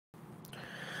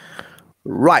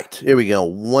Right, here we go.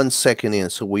 1 second in.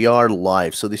 So we are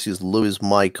live. So this is Lewis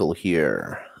Michael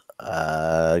here,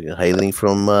 hailing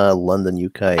from London,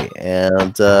 UK.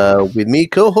 And with me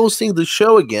co-hosting the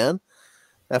show again,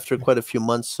 after quite a few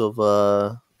months of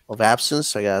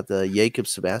absence, I got Jakub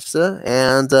Sebesta.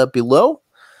 And below,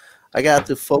 I got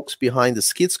the folks behind the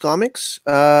Skits comics.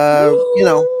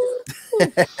 Woo!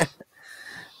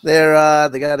 They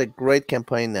got a great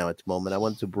campaign now at the moment. I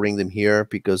want to bring them here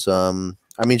because I'm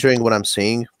enjoying what I'm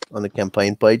seeing on the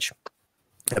campaign page.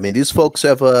 I mean, these folks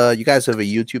have you guys have a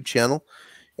YouTube channel,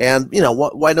 and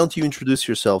why don't you introduce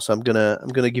yourselves? I'm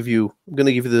gonna give you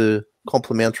the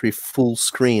complimentary full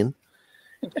screen,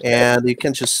 and you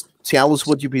can just tell us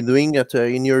what you've been doing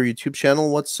in your YouTube channel.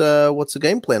 What's the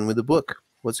game plan with the book?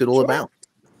 What's it all about?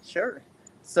 Sure.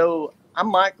 So I'm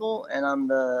Michael, and I'm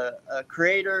the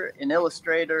creator and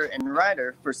illustrator and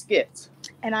writer for Skits.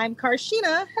 And I'm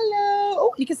Karshina. Hello.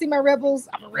 Oh, you can see my rebels.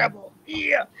 I'm a rebel.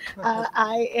 Yeah.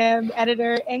 I am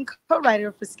editor and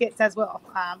co-writer for Skits as well.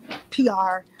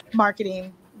 PR,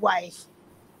 marketing, wife,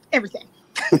 everything.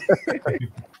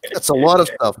 That's a lot of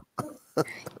stuff.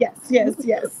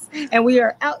 Yes. And we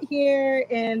are out here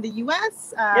in the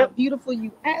U.S., beautiful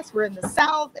U.S. We're in the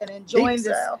South and enjoying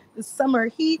the summer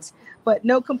heat, but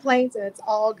no complaints, and it's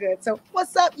all good. So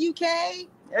what's up, UK?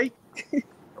 Hey.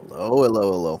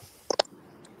 Hello.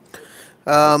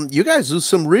 You guys do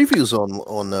some reviews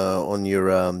on your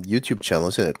YouTube channel,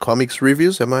 isn't it? Comics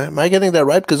reviews. Am I getting that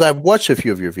right? Because I've watched a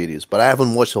few of your videos, but I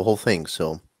haven't watched the whole thing.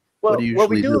 So, what do you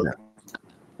usually do?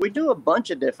 We do a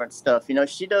bunch of different stuff.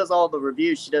 She does all the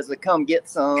reviews. She does the come get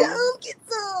some.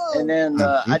 And then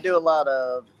I do a lot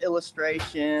of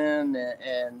illustration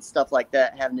and stuff like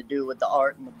that having to do with the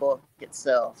art and the book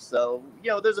itself. So,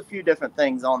 there's a few different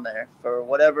things on there for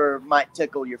whatever might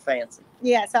tickle your fancy.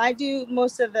 Yeah, so I do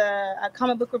most of the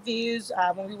comic book reviews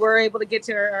when we were able to get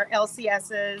to our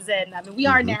LCSs. And I mean, we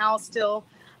are now still,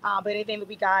 but anything that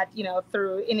we got,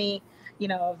 through any,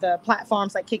 of the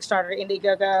platforms like Kickstarter,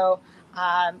 Indiegogo,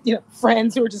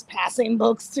 friends who are just passing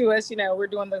books to us, we're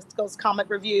doing those comic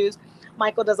reviews.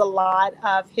 Michael does a lot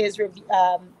of his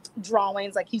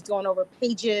drawings, like he's going over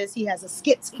pages. He has a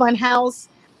Skits Fun House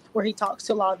where he talks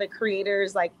to a lot of the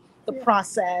creators, like the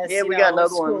process. Yeah, we got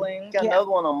another one. Got another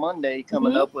one on Monday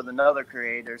coming up with another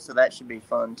creator, so that should be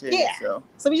fun too. Yeah.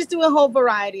 So we just do a whole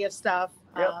variety of stuff.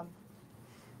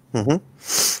 Yep.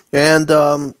 And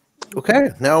okay,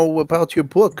 now about your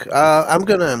book. I'm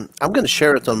gonna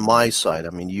share it on my side. I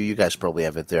mean, you guys probably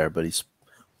have it there, but it's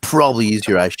probably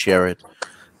easier I share it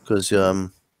because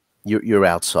you're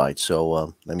outside.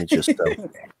 So let me just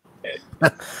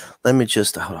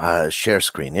share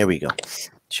screen. There we go.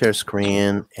 Share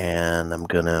screen, and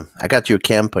I got your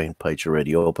campaign page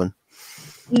already open.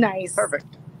 Nice. Perfect.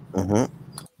 Oh,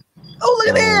 look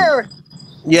at there.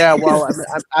 Yeah, well,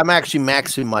 I'm actually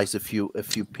maximized a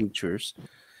few pictures.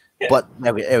 But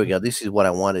there we go. This is what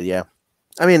I wanted. Yeah,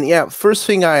 I mean, yeah. First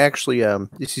thing, I actually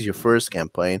this is your first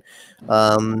campaign.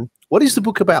 What is the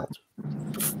book about?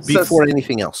 Before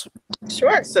anything else.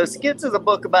 Sure. So Skits is a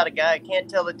book about a guy who can't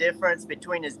tell the difference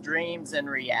between his dreams and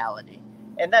reality,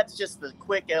 and that's just the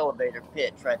quick elevator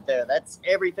pitch right there. That's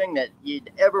everything that you'd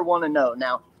ever want to know.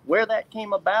 Now, where that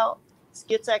came about.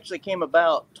 Skits actually came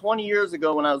about 20 years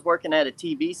ago when I was working at a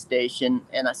TV station,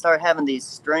 and I started having these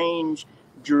strange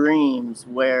dreams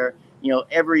where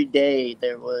every day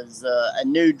there was a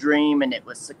new dream, and it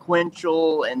was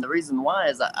sequential. And the reason why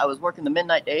is I was working the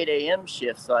midnight to 8 a.m.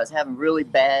 shift, so I was having really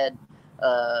bad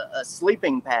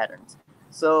sleeping patterns.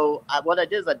 So what I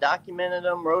did is I documented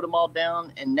them, wrote them all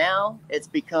down, and now it's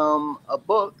become a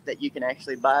book that you can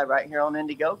actually buy right here on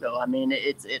Indiegogo. I mean,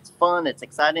 it's fun, it's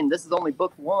exciting. This is only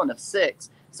book 1 of 6,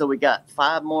 so we got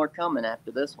 5 more coming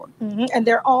after this one. And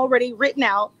they're already written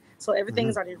out. So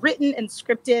everything's already written and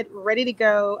scripted, ready to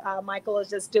go. Michael is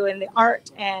just doing the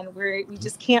art, and we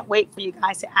just can't wait for you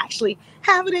guys to actually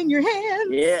have it in your hands.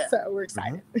 Yeah. So we're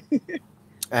excited.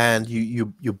 And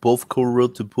you both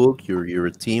co-wrote the book. You're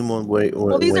a team on way.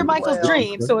 Well, these are Michael's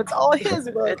dreams, so it's all his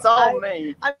work. It's all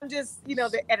me. I'm just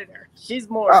the editor. She's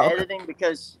more editing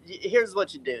because here's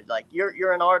what you do. Like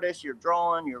you're an artist. You're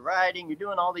drawing. You're writing. You're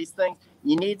doing all these things.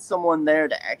 You need someone there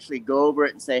to actually go over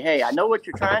it and say, "Hey, I know what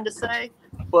you're trying to say,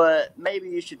 but maybe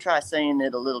you should try saying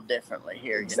it a little differently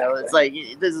here." Exactly. It's like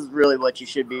this is really what you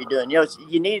should be doing.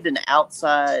 You need an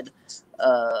outside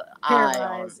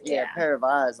pair of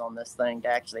eyes on this thing to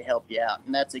actually help you out,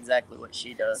 and that's exactly what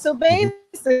she does. So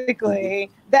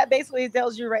basically, that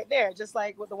tells you right there, just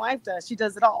like what the wife does. She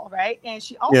does it all, right? And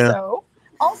she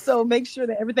also makes sure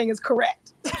that everything is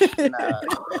correct.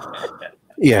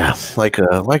 Yeah, like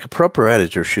a proper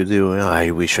editor should do.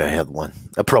 I wish I had one,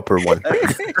 a proper one.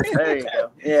 There you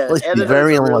go. Yeah, Let's be editors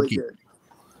very are really unlucky. good.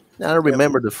 I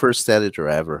remember the first editor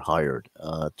I ever hired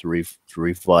to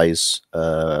revise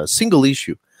a single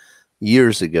issue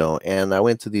years ago, and I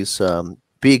went to this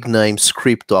big name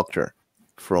script doctor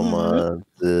from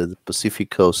the Pacific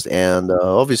Coast, and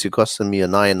obviously it costed me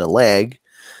an eye and a leg.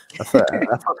 I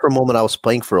thought for a moment I was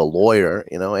playing for a lawyer,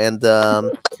 and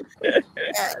the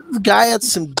guy had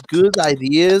some good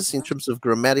ideas in terms of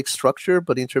grammatic structure,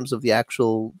 but in terms of the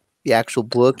actual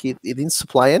book, it didn't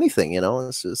supply anything.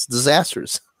 It's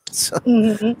disastrous. So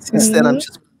since then, I'm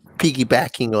just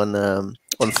piggybacking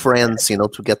on friends,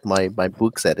 to get my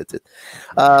books edited.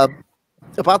 Uh,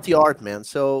 about the art, man.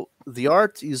 So the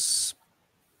art is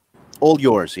all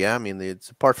yours, yeah. I mean, it's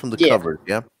apart from the Yeah. covers,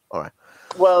 yeah. All right.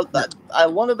 Well,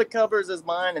 one of the covers is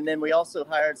mine, and then we also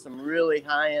hired some really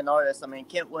high-end artists. I mean,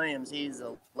 Kent Williams, he's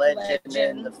a legend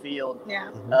in the field.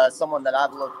 Yeah. Someone that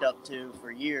I've looked up to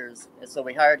for years. And so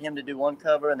we hired him to do one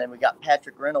cover, and then we got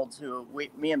Patrick Reynolds,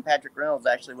 me and Patrick Reynolds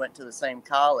actually went to the same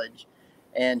college,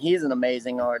 and he's an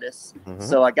amazing artist.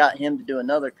 So I got him to do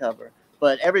another cover.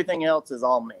 But everything else is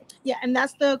all me. Yeah, and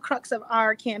that's the crux of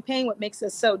our campaign. What makes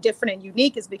us so different and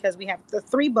unique is because we have the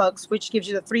 3 books, which gives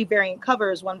you the 3 variant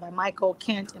covers, one by Michael,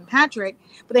 Kent, and Patrick,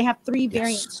 but they have 3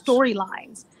 variant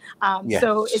storylines.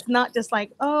 So it's not just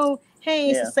like, oh,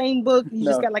 hey, it's the same book. You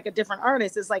just got like a different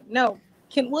artist. It's like, no,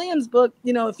 Kent Williams' book,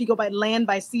 if you go by land,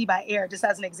 by sea, by air, just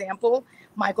as an example,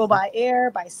 Michael by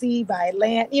air, by sea, by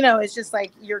land, it's just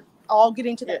like you're all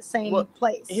getting to that same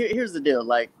place. Here's the deal.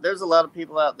 Like, there's a lot of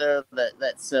people out there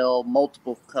that sell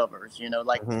multiple covers,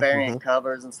 like variant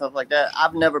covers and stuff like that.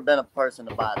 I've never been a person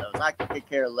to buy those. I could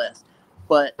care less.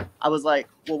 But I was like,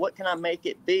 well, what can I make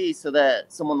it be so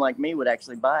that someone like me would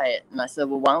actually buy it? And I said,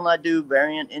 well, why don't I do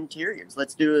variant interiors?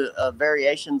 Let's do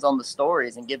variations on the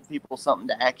stories and give people something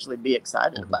to actually be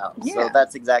excited about. So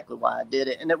that's exactly why I did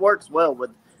it. And it works well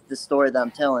with the story that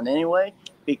I'm telling anyway,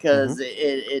 because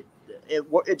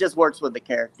it just works with the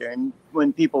character, and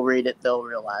when people read it, they'll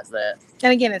realize that.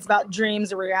 And again, it's about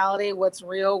dreams and reality, what's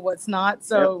real, what's not.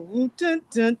 So dun,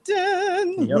 dun,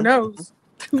 dun. Who knows?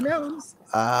 Who knows?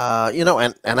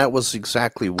 And that was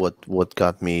exactly what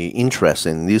got me interested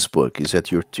in this book, is that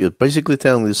you're basically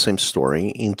telling the same story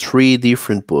in 3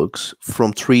 different books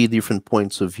from 3 different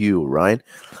points of view, right?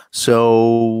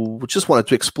 So we just wanted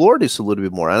to explore this a little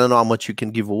bit more. I don't know how much you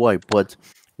can give away, but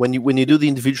when you do the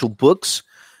individual books,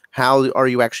 how are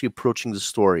you actually approaching the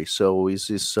story? So is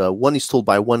this one is told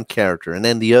by one character, and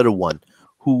then the other one,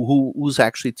 who's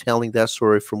actually telling that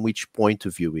story from which point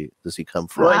of view does he come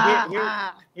from?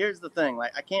 Well, here's the thing.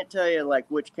 Like, I can't tell you like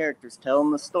which character's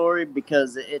telling the story,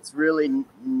 because it's really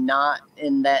not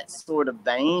in that sort of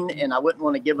vein, and I wouldn't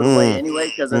want to give it away anyway,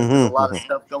 because there's a lot of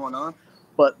stuff going on.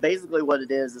 But basically what it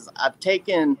is I've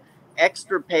taken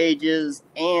extra pages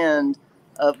and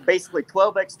basically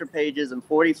 12 extra pages and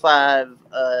 45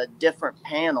 different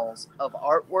panels of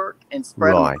artwork and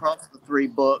spread them across the 3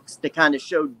 books to kind of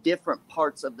show different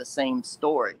parts of the same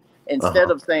story. Instead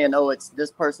of saying, oh, it's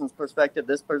this person's perspective,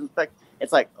 this person's perspective,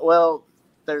 it's like, well,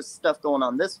 there's stuff going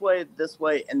on this way,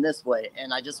 and this way.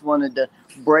 And I just wanted to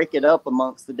break it up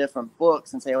amongst the different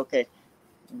books and say, okay,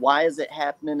 why is it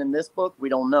happening in this book? We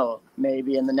don't know.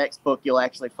 Maybe in the next book, you'll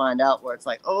actually find out where it's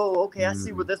like, oh, okay, I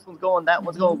see where this one's going, that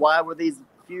one's going. Why were these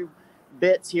few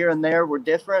bits here and there were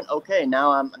different? Okay,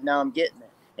 now I'm getting it.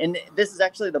 And this is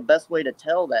actually the best way to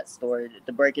tell that story,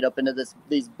 to break it up into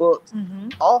these books.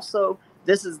 Also,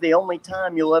 this is the only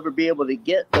time you'll ever be able to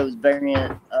get those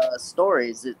variant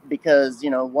stories, because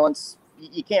once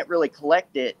you can't really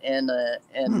collect it in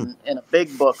a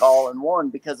big book all in one,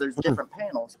 because there's different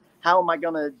panels. How am I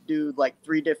going to do like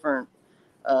 3 different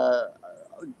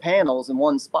panels in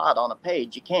one spot on a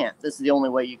page? You can't. This is the only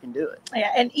way you can do it.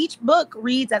 Yeah, and each book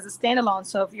reads as a standalone.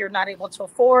 So if you're not able to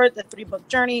afford the 3-book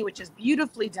journey, which is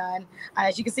beautifully done,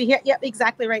 as you can see here,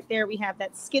 exactly right there, we have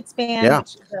that Skits band,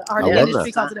 which the art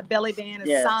industry calls it a belly band.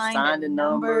 It's signed and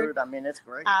numbered. I mean, it's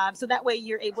great. So that way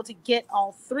you're able to get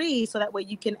all 3. So that way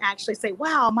you can actually say,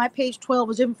 wow, my page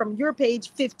 12 is different from your page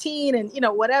 15, and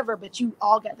whatever, but you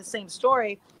all got the same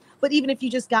story. But even if you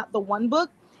just got the 1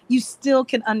 book, you still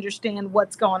can understand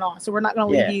what's going on. So we're not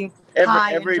going to leave you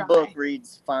high every and dry. book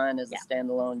reads fine as a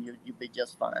standalone. You'll be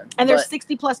just fine. And there's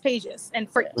 60 plus pages, and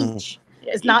for each.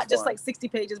 It's not just like 60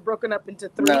 pages broken up into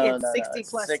 3. It's 60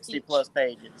 plus 60 each. plus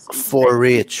pages. For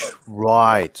each,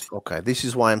 right? Okay, this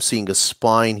is why I'm seeing a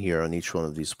spine here on each one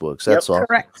of these books. That's all.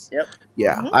 Correct. Yep.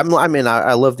 Yeah, I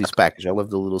love this package. I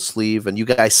love the little sleeve, and you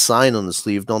guys sign on the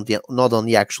sleeve, not on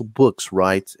the actual books,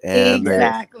 right? And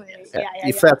exactly.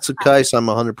 if that's the case, I'm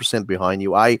 100% behind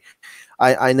you. I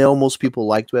I know most people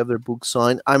like to have their books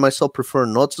signed. I myself prefer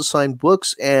not to sign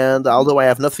books, and although I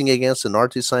have nothing against an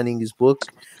artist signing his book,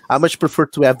 I much prefer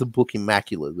to have the book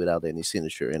immaculate without any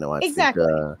signature. You know, I Exactly.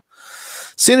 think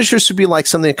signature should be like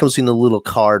something that comes in a little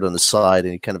card on the side,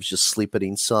 and you kind of just slip it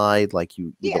inside, like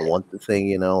you Yeah. don't want the thing.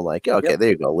 You know, like okay, Yep. there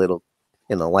you go, a little,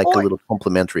 you know, like a Or- little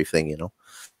complimentary thing. You know.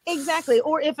 Exactly.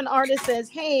 Or if an artist says,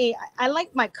 "Hey, I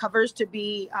like my covers to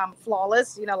be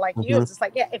flawless," you know, like you, Mhm. it's just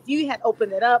like, yeah, if you had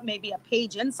opened it up, maybe a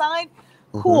page inside,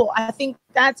 Mhm. cool. I think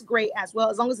that's great as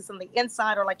well, as long as it's on the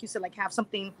inside, or like you said, like have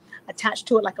something attached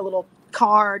to it, like a little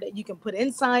card that you can put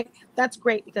inside. That's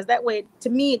great, because that way, to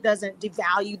me, it doesn't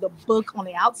devalue the book on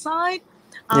the outside.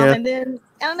 Yeah. And then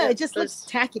I don't know, Yeah, it just looks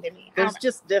tacky to me. There's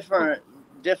just different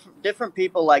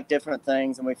people like different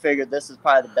things, and we figured this is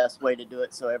probably the best way to do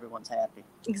it so everyone's happy.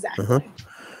 Exactly.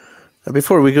 And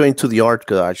before we go into the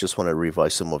art, I just want to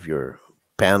revise some of your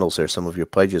panels there, some of your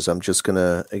pages. I'm just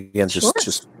gonna again Sure.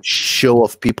 just show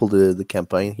off people the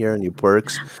campaign here and your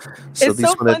perks. It's these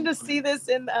so one fun to see this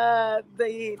in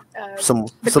the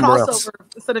somewhere else. crossover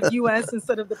instead of US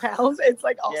instead of the pounds. It's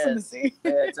like awesome to see.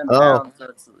 Yeah, it's in Oh. pounds, so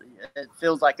it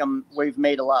feels like we've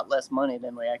made a lot less money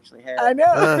than we actually have. I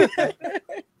know.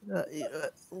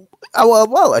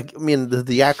 Well, I mean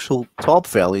the actual top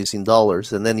value is in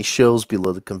dollars, and then he shows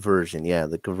below the conversion. Yeah,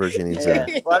 the conversion is Yeah.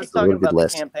 Well, I was a talking little bit about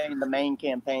less. the campaign, the main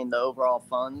campaign, the overall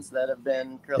funds that have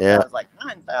been. Yeah. I was like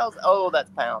 9,000. Oh, that's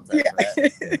pounds. That's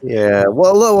right. Yeah,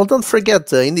 well, don't forget,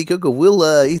 Indiegogo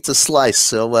will eat a slice,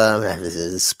 so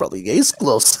it's probably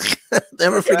close.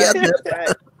 Never forget that.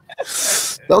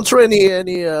 Right. Don't throw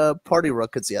any party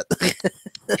rockets yet.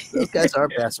 Those guys are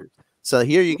bastards. So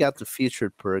here you got the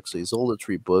featured perks. So it's all the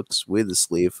 3 books with the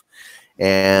sleeve,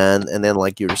 and then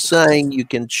like you're saying, you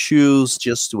can choose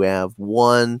just to have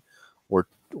 1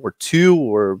 or 2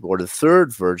 or the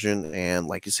 3rd version, and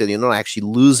like you said, you're not actually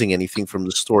losing anything from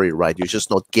the story, right? You're just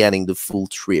not getting the full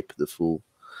trip, the full.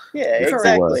 Yeah, Correct.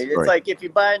 exactly. Right. It's like if you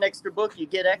buy an extra book, you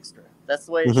get extra. That's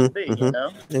the way it should be, you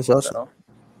know? It's awesome. So,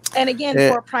 And again,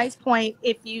 Yeah. for a price point,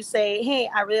 if you say, "Hey,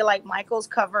 I really like Michael's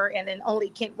cover," and then only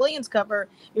Kent Williams' cover,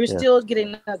 you're Yeah. still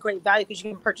getting a great value, because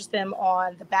you can purchase them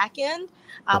on the back end,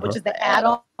 which is the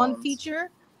add-on Add-ons. feature.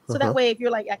 So that way, if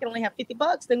you're like, I can only have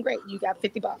 $50, then great, you got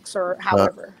 $50 or Uh,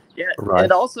 however. yeah, Right.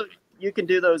 and also you can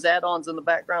do those add-ons in the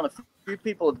background. A few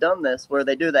people have done this where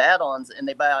they do the add-ons and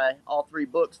they buy all 3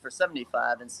 books for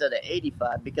 $75 instead of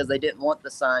 $85 because they didn't want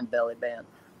the signed belly band.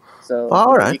 So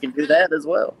All right. you can do that as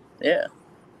well. Yeah.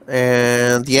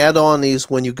 And the add-on is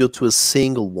when you go to a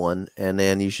single one, and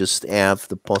then you just have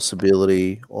the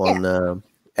possibility on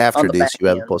after On the this you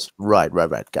have the back end. possibility.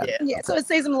 Right. Got it. Yeah, so it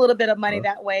saves them a little bit of money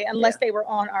that way, unless they were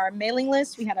on our mailing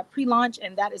list. We had a pre-launch,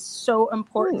 and that is so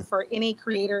important for any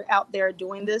creator out there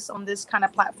doing this on this kind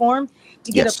of platform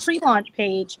to get Yes. a pre-launch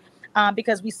page,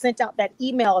 because we sent out that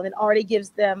email and it already gives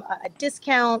them a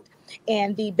discount,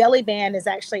 and the belly band is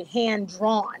actually hand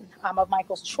drawn of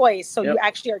Michael's choice. So you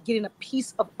actually are getting a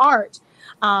piece of art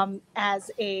as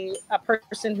a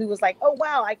person who was like, "Oh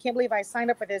wow, I can't believe I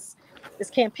signed up for this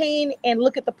campaign, and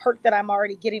look at the perk that I'm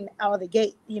already getting out of the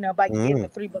gate, you know, by getting the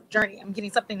 3-book journey. I'm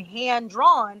getting something hand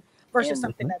drawn versus And-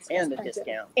 something that's and a expensive.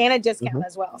 discount. And a discount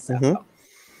as well. So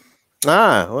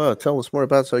Well, tell us more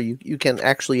about. So you can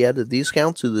actually add a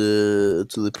discount to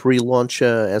the pre-launch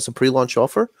as a pre-launch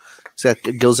offer. So that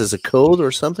it goes as a code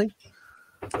or something.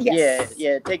 yes.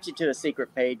 Yeah, it takes you to a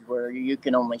secret page where you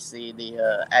can only see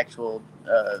the actual,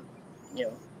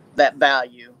 that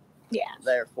value Yeah.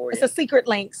 there for you. It's a secret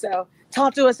link. So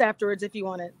talk to us afterwards if you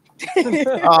want it.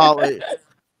 Oh,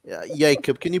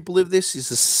 Jakub, can you believe this is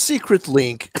a secret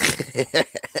link?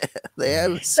 They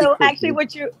have a So secret actually,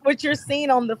 link. what you're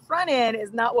seeing on the front end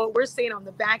is not what we're seeing on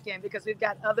the back end, because we've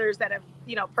got others that have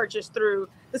purchased through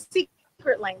the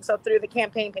secret link, so through the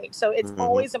campaign page. So it's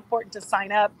always important to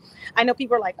sign up. I know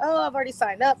people are like, "Oh, I've already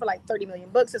signed up for like 30 million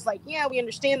books." It's like, yeah, we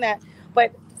understand that,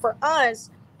 but for us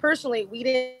personally, we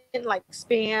didn't like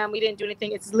spam, we didn't do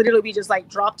anything. It's literally we just like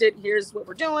dropped it. Here's what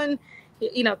we're doing.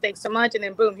 Thanks so much, and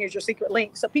then boom, here's your secret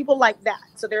link. So people like that.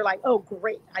 So they're like, "Oh,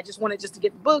 great! I just wanted just to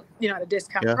get the book, at a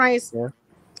discount price." Yeah.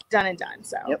 Done and done.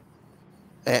 So. Yep.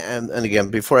 And again,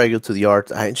 before I go to the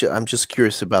art, I'm just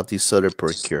curious about this other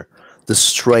perk here, the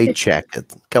straight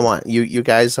jacket. Come on, you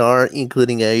guys are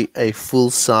including a full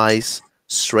size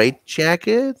straight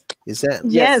jacket? Is that?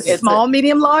 Yes, it's small,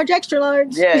 medium, large, extra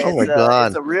large. Yeah, Oh my God.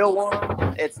 It's a real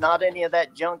one. It's not any of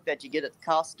that junk that you get at the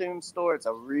costume store. It's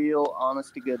a real,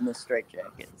 honest to goodness straight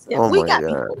jacket. So. Yeah, Oh we my got God.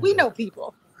 people. We know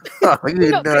people. You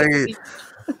know know, people.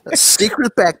 a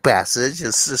secret back passage.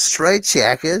 It's a straight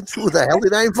jacket. Who the hell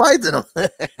did I invite them?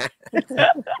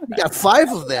 You got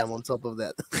 5 of them on top of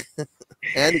that.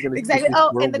 And you're gonna Exactly. keep it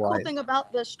Oh, and the cool worldwide. thing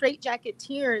about the straight jacket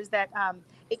tier is that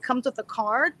it comes with a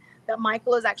card that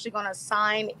Michael is actually going to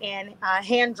sign and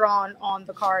hand drawn on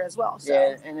the card as well. So.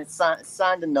 Yeah, and it's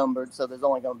signed and numbered, so there's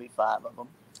only going to be 5 of them.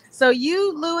 So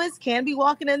you, Lewis, can be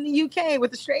walking in the UK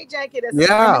with a straight jacket as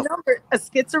Yeah. a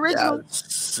Skits original. Yeah,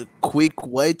 it's a quick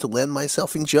way to land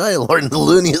myself in jail or in the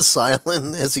loony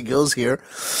asylum as he goes here.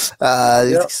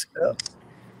 It's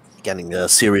getting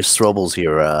serious troubles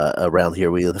here around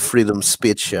here with the freedom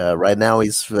speech. Right now,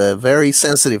 he's very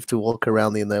sensitive to walk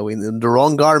around in the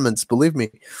wrong garments. Believe me,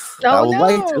 I would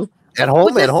like to. At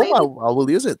home, I will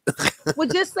use it. Well,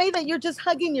 just say that you're just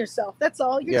hugging yourself. That's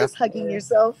all. You're just hugging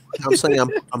yourself. I'm saying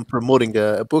I'm promoting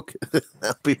a book.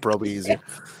 That'll be probably easier.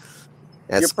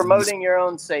 You're promoting your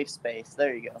own safe space.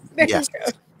 There you go. Yes,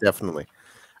 definitely.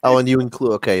 Oh, and you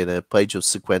include the page of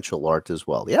sequential art as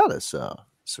well. Yeah, that's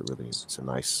it's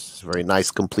a very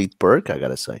nice complete perk, I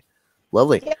gotta say.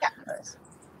 Lovely. Yeah. Nice.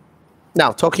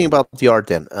 Now talking about the art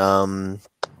then.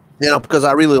 Because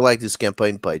I really like this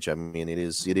campaign page. I mean, it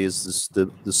is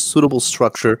the suitable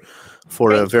structure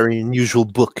for a very unusual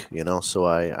book, So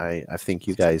I think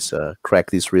you guys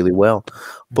crack this really well.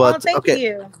 But thank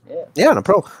you. Yeah, no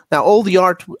problem. Now, all the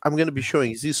art I'm going to be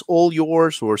showing, is this all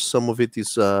yours, or some of it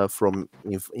is from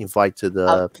invited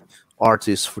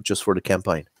artists just for the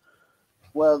campaign?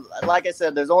 Well, like I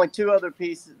said, there's only 2 other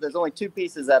pieces. There's only 2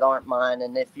 pieces that aren't mine,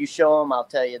 and if you show them, I'll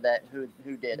tell you that who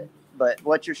did it. But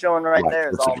what you're showing right there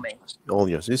is all me. Oh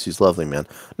yes, this is lovely, man.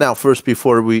 Now, first,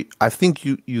 before I think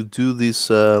you do this.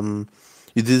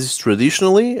 You do this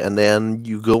traditionally, and then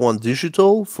you go on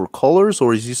digital for colors,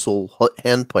 or is this all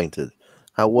hand painted?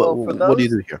 What do you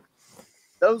do here?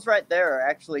 Those right there are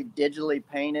actually digitally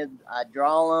painted. I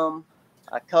draw them,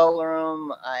 I color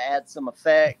them, I add some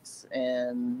effects,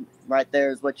 and right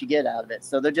there is what you get out of it.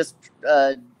 So they're just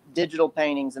digital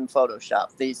paintings in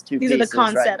Photoshop. These are the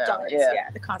concept arts. Yeah,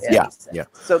 the concept. Yeah.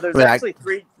 So there's actually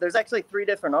 3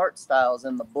 different art styles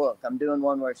in the book. I'm doing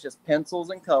one where it's just pencils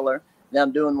and color. Then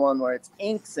I'm doing one where it's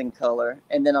inks and color,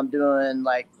 and then I'm doing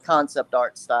like concept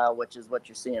art style, which is what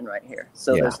you're seeing right here.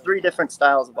 So there's 3 different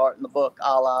styles of art in the book,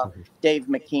 a la Dave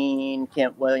McKean,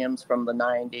 Kent Williams from the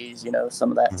 90s, some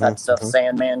of that type of stuff,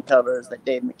 Sandman covers that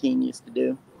Dave McKean used to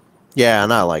do. Yeah,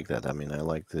 and I like that. I mean, I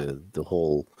like the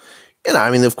whole,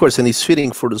 of course, and it's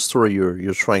fitting for the story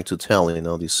you're trying to tell,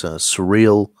 this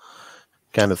surreal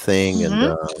kind of thing.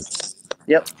 And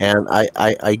Yep. And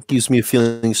I gives me a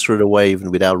feeling straight away,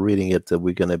 even without reading it, that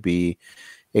we're gonna be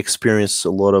experience a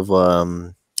lot of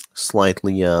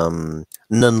slightly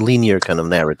non-linear kind of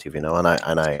narrative, and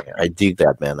I dig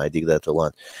that, man. I dig that a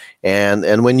lot.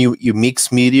 And when you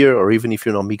mix media, or even if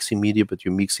you're not mixing media, but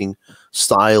you're mixing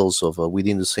styles of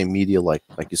within the same media, like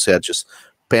you said, just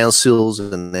pencils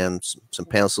and then some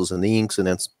pencils and inks, and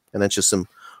then just some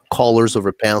colors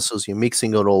over pencils. You're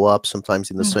mixing it all up, sometimes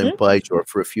in the same page or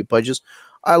for a few pages.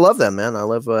 I love that, man. I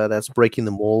love that's breaking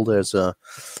the mold. There's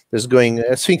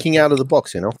thinking out of the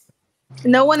box,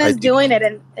 No one is doing it,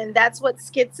 and that's what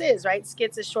Skits is, right?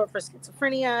 Skits is short for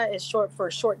schizophrenia. It's short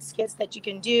for short skits that you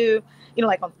can do,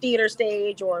 like on theater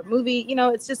stage or movie.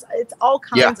 It's all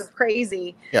kinds of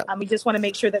crazy. Yeah. We just want to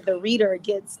make sure that the reader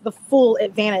gets the full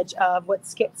advantage of what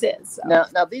Skits is. So.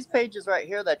 Now these pages right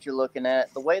here that you're looking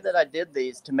at, the way that I did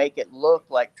these to make it look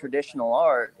like traditional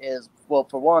art is, well,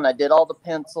 for one, I did all the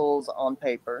pencils on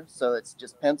paper, so it's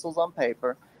just pencils on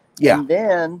paper. Yeah. And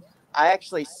then I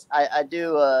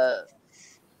do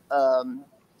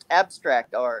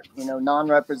abstract art,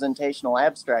 non-representational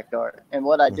abstract art. And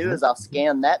what I do is I'll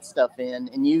scan that stuff in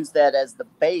and use that as the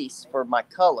base for my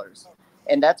colors.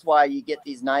 And that's why you get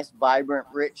these nice, vibrant,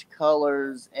 rich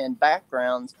colors and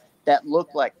backgrounds that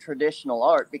look like traditional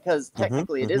art, because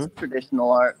technically it is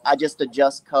traditional art. I just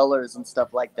adjust colors and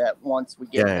stuff like that once we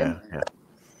get in there. Yeah.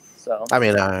 So I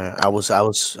mean, I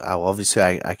obviously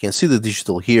I can see the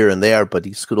digital here and there, but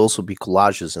these could also be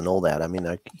collages and all that. I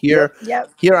mean, here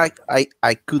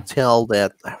I could tell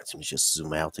that. Let me just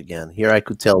zoom out again. Here I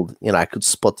could tell, I could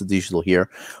spot the digital here,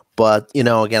 but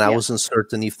again, I wasn't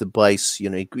certain if the base,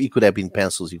 it could have been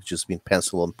pencils. It could just been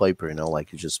pencil on paper,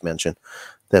 like you just mentioned.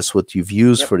 That's what you've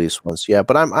used for these ones,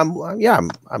 But I'm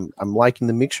liking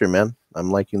the mixture, man.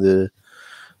 I'm liking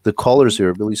the colors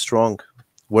here, really strong,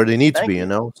 where they need to be.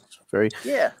 It's very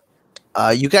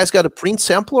you guys got a print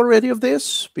sample already of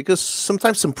this? Because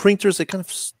sometimes some printers, they kind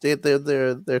of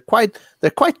they're quite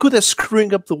good at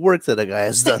screwing up the work that a guy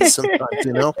has done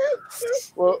sometimes.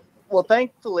 Well,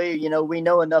 thankfully, we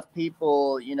know enough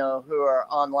people, who are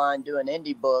online doing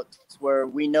indie books, where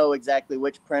we know exactly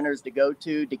which printers to go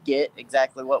to get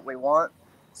exactly what we want.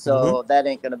 So that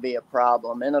ain't going to be a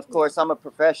problem. And of course, I'm a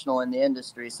professional in the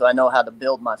industry, so I know how to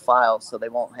build my files so they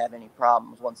won't have any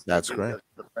problems once they do go to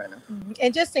the printer.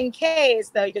 And just in case,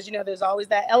 though, because, you know, there's always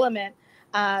that element,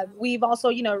 we've also,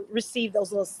 you know, received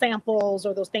those little samples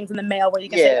or those things in the mail where you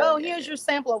can say, oh, here's your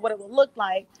sample of what it will look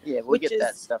like. Yeah, we'll get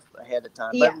that stuff ahead of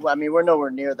time. But, I mean, we're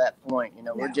nowhere near that point. You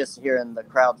know, we're just here in the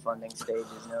crowdfunding stages,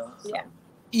 you know. So. Yeah.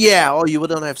 Yeah, oh, you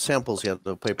don't have samples yet,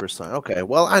 the paper sign. Okay,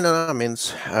 well, I don't know. I mean,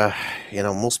 you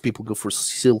know, most people go for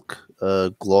silk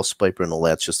gloss paper and all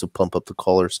that just to pump up the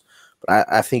colors. But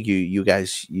I think you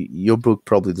guys, your book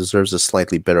probably deserves a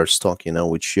slightly better stock, you know,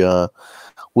 which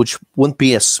wouldn't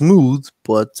be as smooth,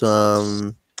 but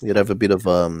you'd have a bit of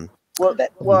our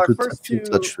first two.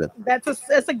 That's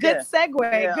a good segue.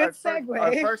 Yeah, good segue.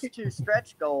 Our first two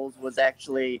stretch goals was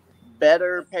actually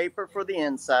better paper for the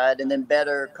inside and then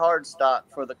better cardstock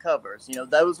for the covers. You know,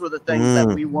 those were the things that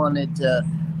we wanted to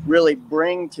really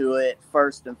bring to it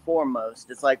first and foremost.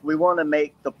 It's like we want to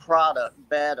make the product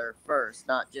better first,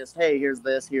 not just, hey, here's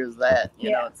this, here's that.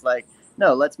 You know, it's like,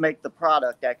 no, let's make the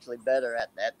product actually better at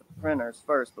the printers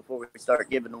first before we start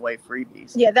giving away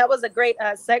freebies. Yeah, that was a great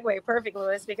segue. Perfect,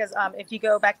 Louis, because if you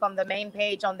go back on the main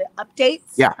page on the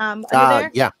updates, under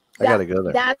there, I gotta go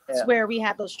there. That's where we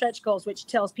have those stretch goals, which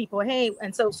tells people, hey,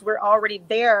 and so we're already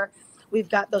there. We've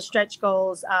got those stretch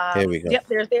goals. Here we go. Yep,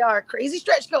 there they are. Crazy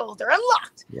stretch goals. They're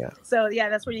unlocked. Yeah. So yeah,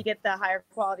 that's where you get the higher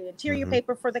quality interior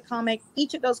paper for the comic.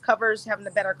 Each of those covers having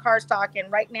the better cardstock.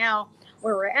 And right now,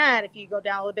 where we're at, if you go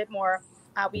down a little bit more,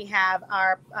 we have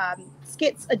our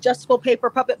Skits adjustable paper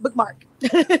puppet bookmark,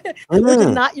 which is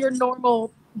not your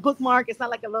normal bookmark. It's not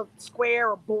like a little square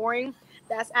or boring.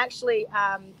 That's actually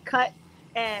cut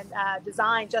and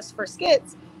designed just for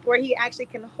Skits, where he actually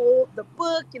can hold the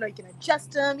book. You know, you can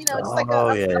adjust them. You know, just like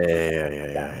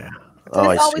yeah. So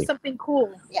it's always something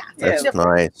cool. Yeah, that's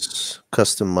nice,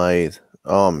 custom made.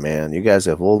 Oh man, you guys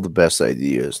have all the best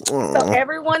ideas. So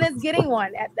everyone is getting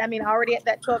one. Already at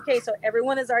that 12K. So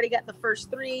everyone has already got the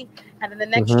first 3, and then the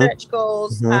next stretch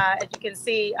goals. As you can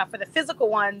see, for the physical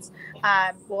ones,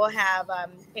 we'll have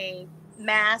a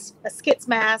mask, a Skits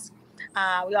mask.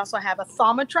 We also have a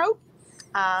thaumatrope,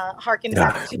 harking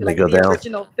back to like the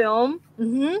original film.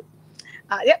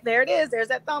 Yep, there it is. There's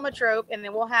that thaumatrope, and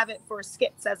then we'll have it for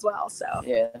Skits as well. So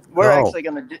yeah, we're actually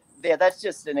gonna do. Yeah, that's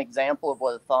just an example of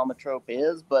what a thaumatrope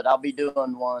is, but I'll be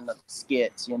doing one of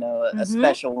Skits. You know, a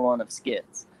special one of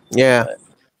Skits. Yeah,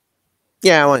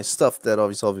 yeah, I want stuff that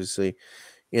obviously,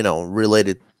 you know,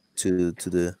 related to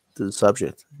the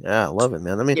subject. Yeah, I love it,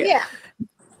 man. I mean,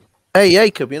 hey,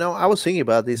 Jakub, you know, I was thinking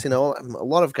about this. You know, a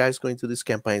lot of guys going to these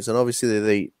campaigns, and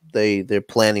obviously they're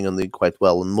planning on doing quite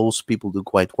well, and most people do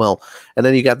quite well. And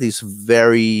then you got these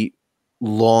very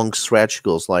long stretch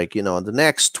goals, like, you know, the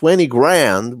next 20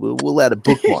 grand, we'll add a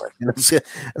bookmark, you know,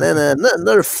 and then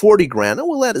another 40 grand, and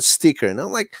we'll add a sticker. And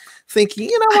I'm like thinking,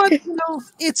 you know what, you know,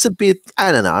 it's a bit,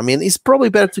 I don't know. I mean, it's probably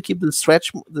better to keep the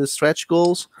stretch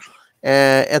goals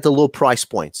at the low price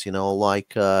points, you know,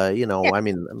 like, you know, I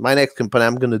mean, my next campaign,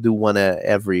 I'm going to do one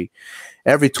every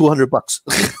 $200.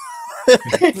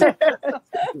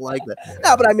 Like that.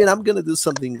 No, but I mean, I'm going to do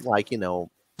something like, you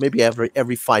know, maybe every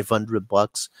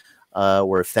 $500 or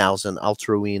 1,000. I'll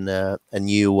throw in a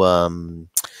new,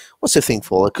 what's the thing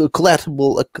for? A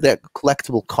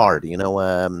collectible card, you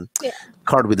know,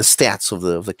 card with the stats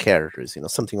of the characters, you know,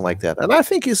 something like that. And I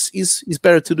think it's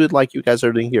better to do it like you guys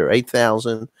are doing here,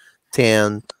 8,000.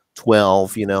 10,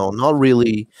 12, you know, not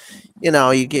really, you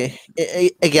know, you get,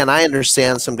 again, I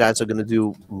understand some guys are going to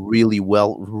do really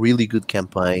well, really good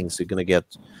campaigns. They're going to get,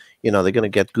 you know, they're going to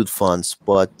get good funds,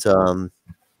 but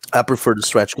I prefer the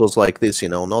stretch goals like this, you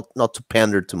know, not to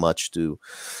pander too much to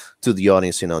the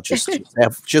audience, you know, just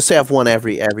have one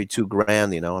every 2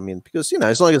 grand, you know. I mean, because, you know,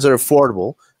 as long as they're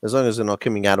affordable, as long as they're not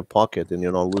coming out of pocket and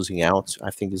you're not losing out,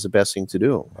 I think is the best thing to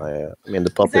do. I mean,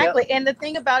 the public. Exactly. And the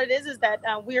thing about it is that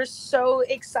we are so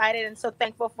excited and so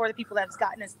thankful for the people that's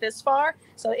gotten us this far.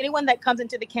 So anyone that comes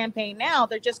into the campaign now,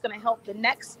 they're just going to help the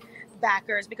next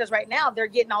backers, because right now they're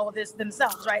getting all of this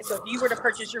themselves, right? So if you were to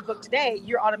purchase your book today,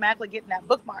 you're automatically getting that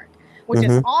bookmark, which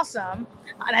is awesome.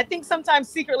 And I think sometimes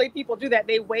secretly people do that.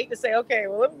 They wait to say, okay,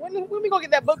 well, when we gonna get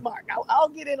that bookmark? I'll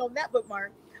get in on that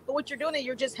bookmark. But what you're doing is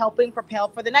you're just helping propel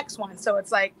for the next one. So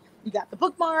it's like, you got the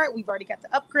bookmark, we've already got the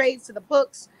upgrades to the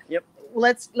books. Yep.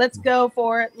 Let's go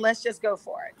for it. Let's just go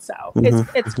for it. So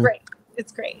it's great.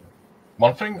 It's great.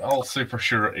 One thing I'll say for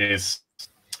sure is,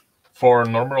 for a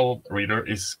normal reader,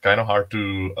 it's kind of hard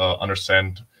to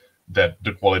understand that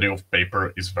the quality of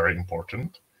paper is very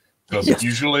important, because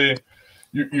usually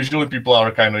people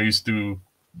are kind of used to,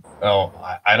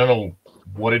 I don't know,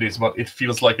 what it is, but it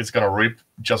feels like it's gonna rip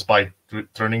just by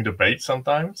turning the page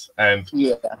sometimes, and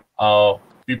Yeah.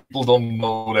 People don't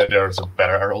know that there's a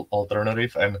better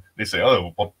alternative, and they say,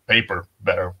 "Oh, what paper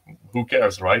better? Who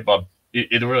cares, right?" But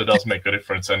it really does make a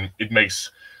difference, and it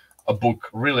makes a book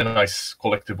really nice,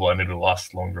 collectible, and it'll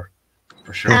last longer,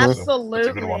 for sure. So that's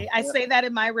a good one. Absolutely. I say that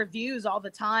in my reviews all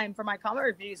the time for my comic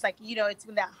reviews. Like, you know, it's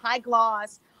when that high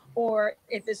gloss, or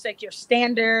if it's like your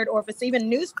standard, or if it's even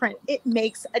newsprint, it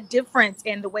makes a difference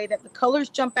in the way that the colors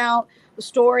jump out, the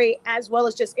story, as well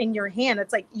as just in your hand.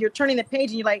 It's like you're turning the page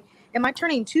and you're like, am I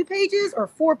turning 2 pages or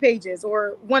 4 pages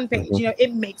or 1 page? You know,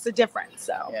 it makes a difference.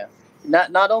 So yeah,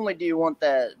 not only do you want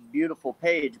that beautiful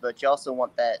page, but you also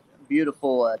want that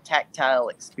beautiful tactile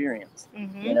experience.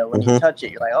 You know, when you touch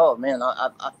it, you're like, oh man,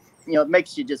 I you know, it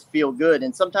makes you just feel good.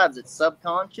 And sometimes it's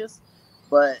subconscious,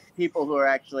 but people who are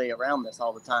actually around this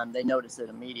all the time, they notice it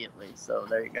immediately. So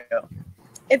there you go.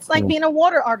 it's like being a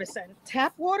water artisan.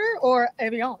 Tap water or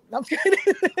Evian. I'm kidding.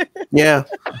 Yeah,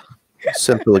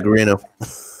 San Pellegrino.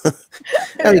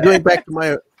 I mean, going back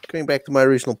to my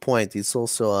original point, it's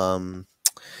also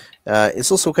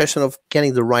a question of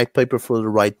getting the right paper for the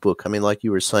right book. I mean, like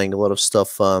you were saying, a lot of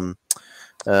stuff, a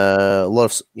lot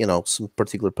of, you know, some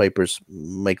particular papers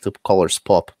make the colors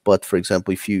pop. But for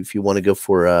example, if you want to go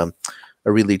for a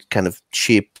really kind of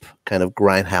cheap, kind of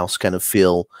grindhouse kind of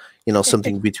feel, you know,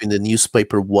 something between the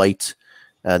newspaper white,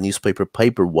 newspaper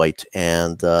paper white,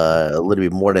 and a little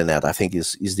bit more than that, I think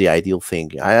is the ideal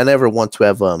thing. I never want to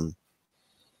have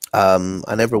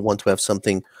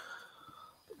something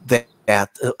that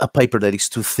a paper that is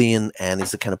too thin, and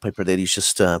is the kind of paper that you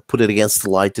just put it against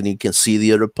the light and you can see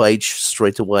the other page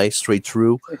straight away, straight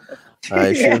through.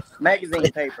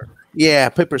 Magazine paper. Yeah,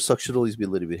 paper stock should always be a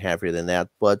little bit heavier than that.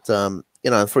 But you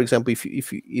know, for example,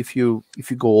 if you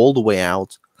go all the way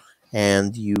out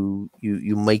and you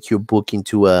make your book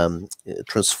into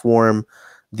transform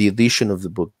the edition of the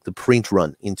book, the print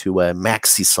run, into a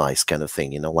maxi size kind of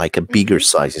thing, you know, like a bigger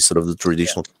size instead of the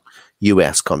traditional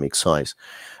US comic size.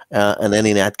 And then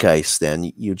in that case,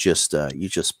 then you just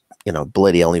you know,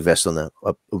 bloody hell invest on a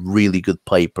really good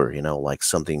paper, you know, like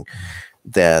something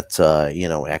that you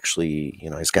know, actually, you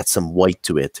know, it's got some weight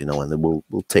to it, you know, and then we'll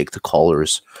take the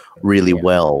colors really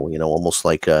well, you know, almost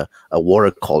like a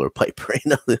watercolor paper,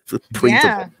 you know,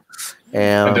 printable.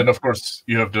 And then of course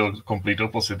you have the complete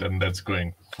opposite, and that's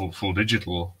going full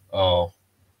digital,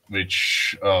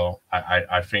 which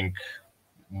I think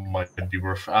might be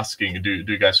worth asking. Do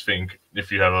you guys think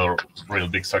if you have a real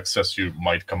big success, you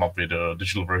might come up with a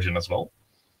digital version as well?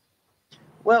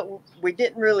 Well, we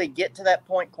didn't really get to that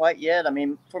point quite yet. I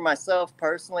mean, for myself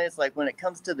personally, it's like when it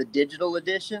comes to the digital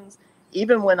editions,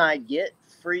 even when I get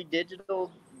free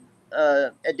digital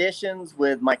editions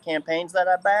with my campaigns that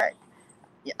I back,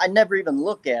 I never even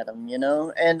look at them, you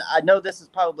know. And I know this is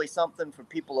probably something for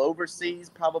people overseas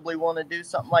probably want to do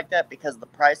something like that, because the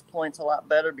price point's a lot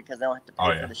better, because they don't have to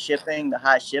pay for the shipping, the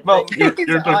high shipping. Well,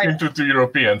 you're talking to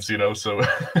Europeans, you know, so.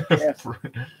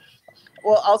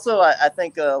 Well, also, I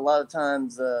think a lot of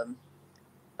times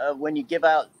when you give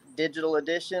out digital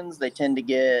editions, they tend to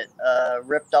get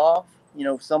ripped off. You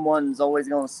know, someone's always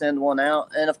going to send one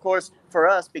out. And of course, for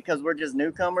us, because we're just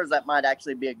newcomers, that might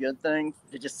actually be a good thing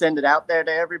to just send it out there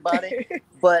to everybody.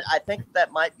 But I think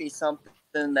that might be something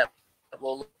that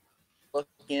we'll look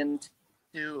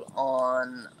into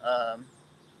on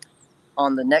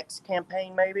the next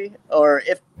campaign, maybe, or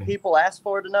if people ask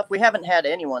for it enough. We haven't had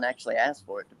anyone actually ask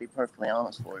for it, to be perfectly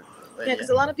honest for it. But, yeah, because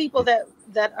a lot of people that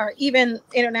are even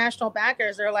international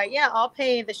backers, they're like, yeah, I'll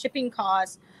pay the shipping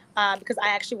costs because I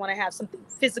actually want to have something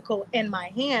physical in my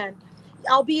hand,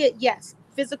 albeit yes,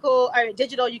 physical or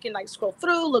digital, you can like scroll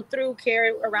through, look through, carry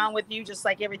around with you just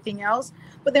like everything else.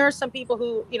 But there are some people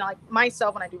who, you know, like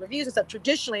myself, when I do reviews and stuff,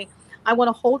 traditionally I want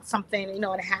to hold something, you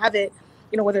know, and have it,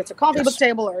 you know, whether it's a coffee book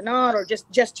table or not, or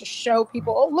just to show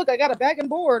people, oh, look, I got a bag and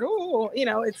board. Oh, you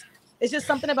know, it's just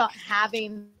something about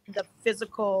having the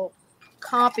physical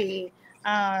copy.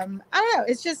 I don't know.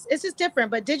 It's just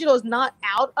different. But digital is not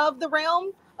out of the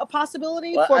realm of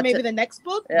possibility for maybe the next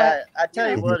book. Yeah, but, I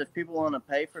tell you what, if people want to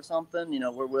pay for something, you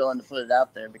know, we're willing to put it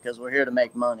out there, because we're here to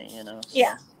make money, you know. So.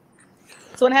 Yeah.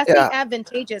 So it has to be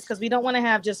advantageous, because we don't want to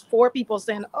have just 4 people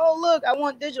saying, oh, look, I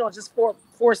want digital, just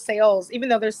for sales. Even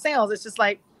though there's sales, it's just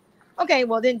like, okay,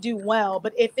 well, it didn't do well.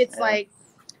 But if it's like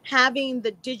having the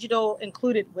digital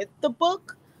included with the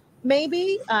book,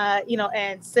 maybe, you know,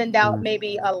 and send out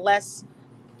maybe a less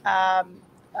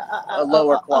a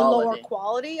lower quality. A lower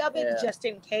quality of it, just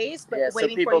in case. But yeah, so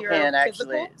waiting people for your can't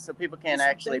physical. actually, so people can't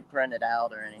actually print it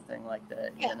out or anything like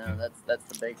that. Yeah. You know, that's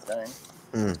the big thing.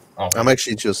 I'm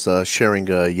actually just sharing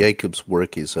Jakub's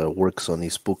work. He works on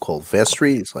his book called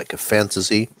Vestry. It's like a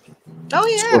fantasy Oh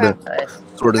yeah.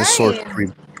 sort of Nice.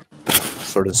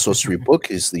 sorcery book.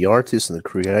 He's the artist and the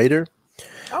creator.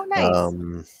 Oh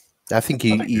nice. I think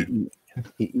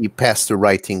he passed the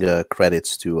writing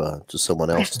credits to someone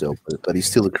else still, but he's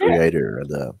still a creator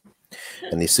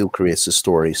and he still creates the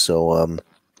story. So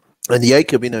and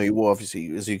Jakub, he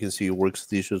obviously, as you can see, he works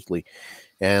digitally,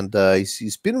 and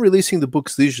he's been releasing the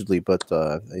books digitally, but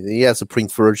he has a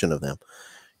print version of them.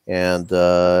 And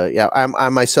yeah, I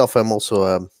myself, I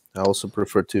also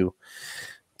prefer to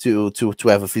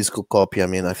have a physical copy. I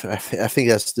mean, I think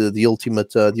that's the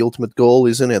ultimate goal,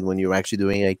 isn't it? When you're actually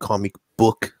doing a comic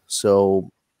book,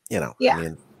 so Yeah. I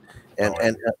mean,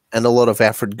 and a lot of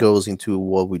effort goes into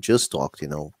what we just talked.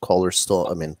 Color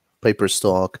stock. I mean, paper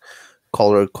stock,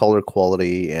 color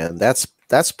quality, and that's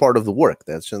part of the work.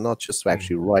 That's not just to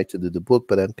actually write to do the book,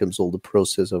 but then comes all the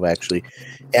process of actually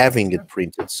having it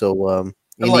printed. So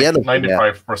in like the end,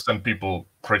 95% people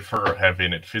prefer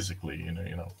having it physically.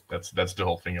 That's the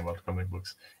whole thing about comic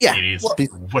books. Yeah, it is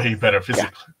way better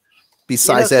physically. Yeah.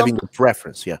 Besides having the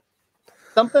preference, yeah.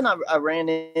 Something I ran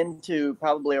into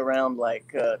probably around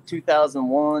like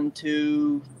 2001,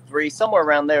 2, 3, somewhere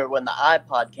around there when the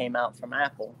iPod came out from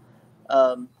Apple.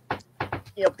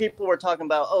 People were talking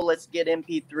about, oh, let's get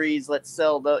MP3s, let's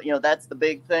sell that's the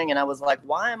big thing. And I was like,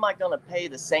 why am I going to pay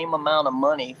the same amount of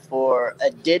money for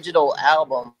a digital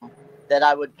album that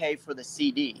I would pay for the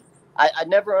CD? I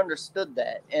never understood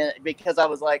that. And because I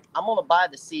was like, I'm going to buy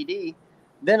the CD,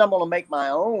 then I'm going to make my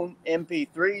own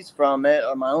MP3s from it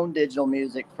or my own digital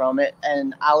music from it.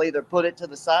 And I'll either put it to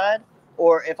the side,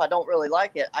 or if I don't really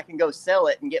like it, I can go sell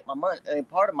it and get my money,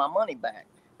 part of my money back.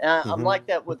 And I'm like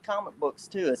that with comic books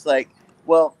too. It's like,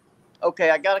 well, okay,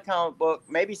 I got a comic book.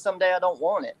 Maybe someday I don't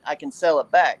want it. I can sell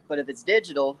it back. But if it's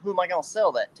digital, who am I going to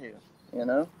sell that to?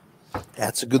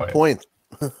 That's a good point.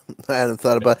 I hadn't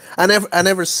thought about it. I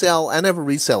never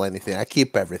resell anything. I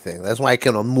keep everything. That's why I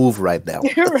cannot move right now.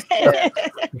 Right.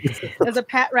 There's a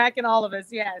pat rack in all of us.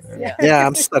 Yes. Yeah,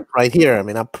 I'm stuck right here. I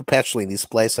mean, I'm perpetually in this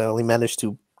place. I only managed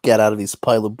to get out of this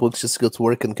pile of books just to go to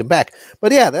work and come back.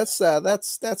 But yeah, that's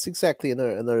exactly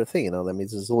another thing. That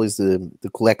means there's always the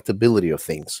collectability of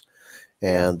things,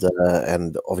 and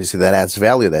obviously that adds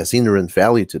value. There's inherent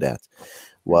value to that.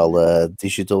 While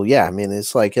digital, yeah, I mean,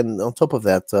 it's like, and on top of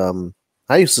that,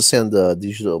 I used to send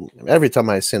digital every time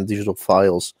I send digital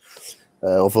files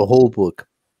of a whole book.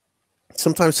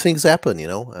 Sometimes things happen,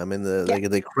 I mean,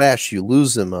 they crash, you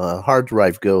lose them, hard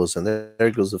drive goes, and there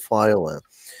goes the file.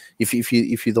 If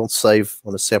you don't save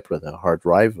on a separate hard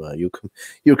drive,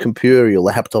 your computer, your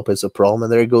laptop has a problem,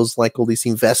 and there goes like all this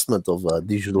investment of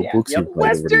digital books. Yep.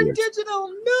 Western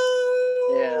Digital, no.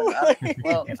 Yeah,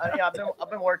 I've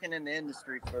been working in the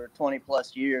industry for 20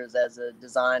 plus years as a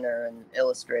designer and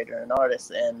illustrator and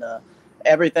artist, and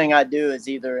everything I do is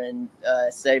either in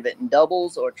save it in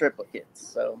doubles or triplicates.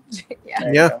 So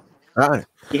yeah,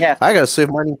 I gotta save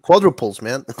mine in quadruples,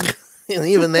 man. And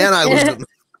even then, I lose them.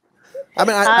 I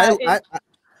mean,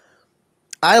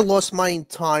 I lost my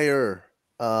entire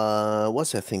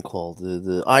what's that thing called?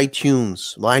 The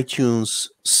iTunes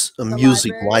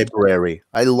music library.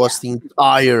 I lost the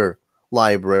entire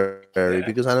library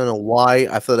because I don't know why.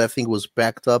 I thought that thing was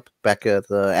backed up back at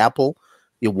Apple.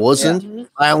 It wasn't. Yeah.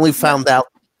 I only found out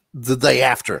the day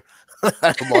after.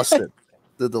 I lost it.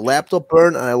 The laptop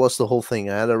burned, and I lost the whole thing.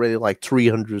 I had already like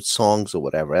 300 songs or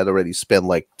whatever. I had already spent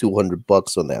like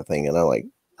 $200 on that thing, and I'm like,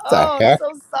 I'm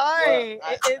so sorry.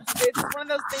 It's one of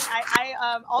those things.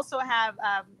 I also have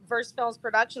Verse Films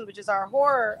Productions, which is our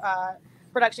horror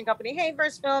production company. Hey,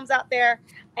 Verse Films out there.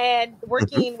 And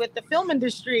working with the film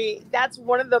industry, that's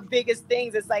one of the biggest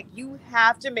things. It's like you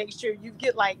have to make sure you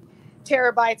get like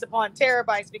terabytes upon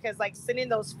terabytes, because like sending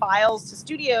those files to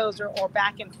studios or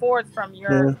back and forth from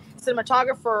your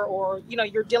cinematographer, or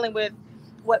you're dealing with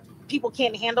what people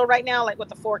can't handle right now, like with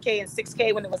the 4K and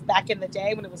 6K when it was back in the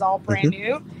day when it was all brand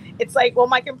new. It's like, well,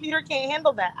 my computer can't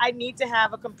handle that. I need to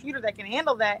have a computer that can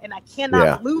handle that, and I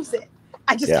cannot lose it.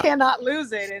 I just cannot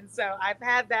lose it. And so I've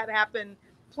had that happen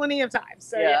plenty of times.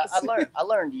 So yes. I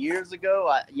learned years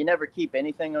ago, you never keep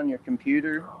anything on your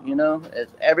computer.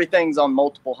 Everything's on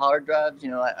multiple hard drives.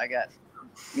 I got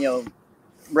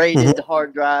rated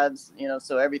hard drives,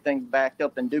 so everything's backed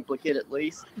up in duplicate at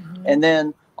least. And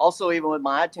then also, even with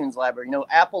my iTunes library,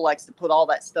 Apple likes to put all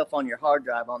that stuff on your hard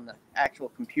drive on the actual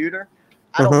computer.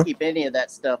 I don't keep any of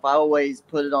that stuff. I always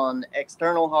put it on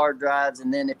external hard drives,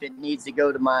 and then if it needs to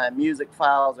go to my music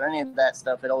files or any of that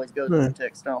stuff, it always goes to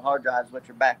external hard drives, which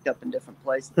are backed up in different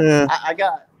places. I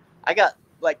got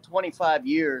like 25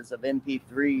 years of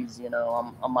MP3s, you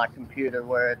know, on my computer,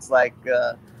 where it's like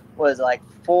what is it, like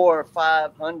 400 or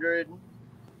 500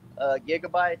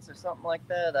 gigabytes or something like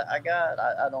that.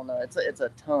 I don't know. It's a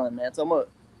ton, man. It's almost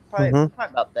probably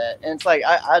about that. And it's like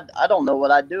I don't know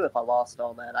what I'd do if I lost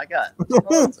all that. I got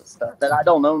tons of stuff that I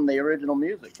don't own the original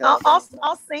music.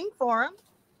 I'll sing for him.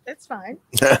 It's fine.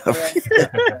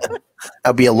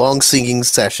 That'll be a long singing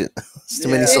session. It's too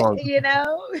many songs. You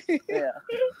know. Yeah.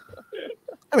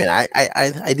 I mean,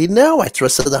 I didn't know. I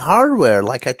trusted the hardware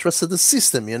like I trusted the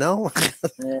system, you know?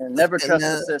 Yeah, never trust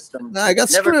the system. No, I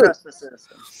got never screwed. trust the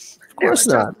system. Of course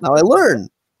not. Now I learned.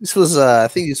 This was, I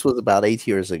think this was about 8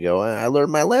 years ago. I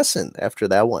learned my lesson after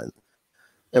that one.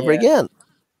 Never again.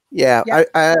 Yeah.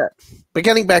 But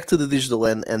getting back to the digital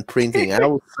and printing, I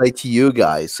will say to you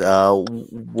guys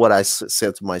what I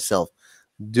said to myself.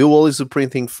 Do always the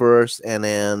printing first, and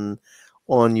then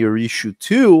on your issue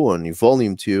 2, on your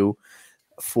volume 2,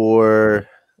 for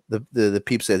the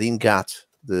peeps that didn't got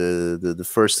the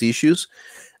first issues,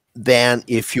 then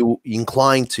if you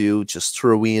incline to, just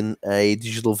throw in a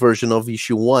digital version of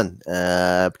issue 1,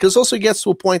 because also it gets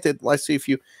to a point that, let's see, if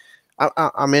you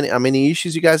how many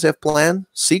issues you guys have planned?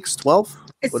 6, 12?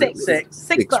 It's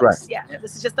six books. Right. Yeah,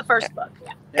 this is just the first book.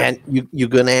 Yeah. And you're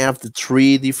gonna have the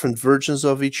 3 different versions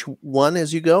of each one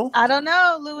as you go. I don't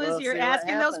know, Louis. You're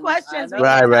asking those questions.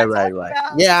 Right.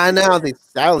 Yeah, I know.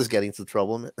 I was getting into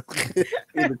trouble with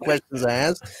the questions I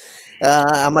asked.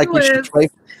 I'm like Richard Dreyfuss.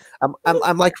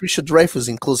 I'm like Richard Dreyfuss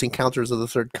in Close Encounters of the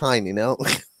Third Kind. You know,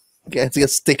 get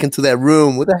stick into that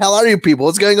room. What the hell are you people?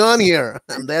 What's going on here?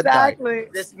 I'm that guy.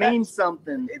 This means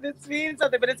something. This means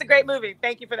something, but it's a great movie.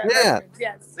 Thank you for that. Yeah. Reference.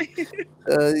 Yes.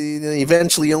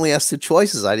 Eventually, he only has 2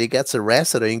 choices: either he gets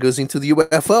arrested or he goes into the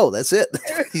UFO. That's it.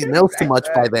 He knows too much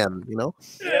by then, you know.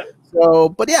 Yeah. So,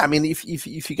 but yeah, I mean, if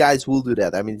you guys will do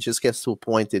that, I mean, it just gets to a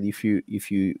point that if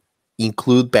you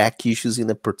include back issues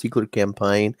in a particular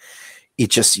campaign, it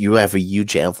just, you have a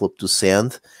huge envelope to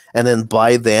send, and then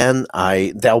by then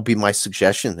that will be my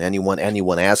suggestion. Anyone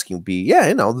asking will be,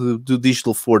 you know, do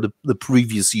digital for the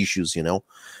previous issues, you know,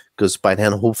 because by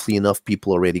then hopefully enough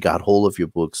people already got hold of your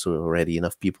books, or already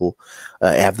enough people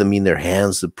have them in their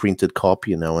hands, the printed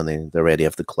copy, you know, and they already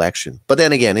have the collection. But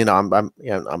then again, you know,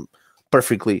 I'm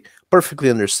perfectly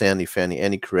understand if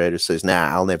any creator says, nah,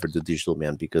 I'll never do digital,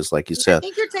 man, because like you said, I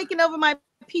think you're taking over my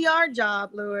PR job,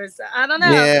 Louis. I don't know.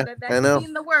 Yeah, that I know. Could be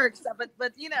in the works,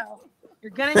 but you know,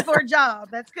 you're gunning for a job.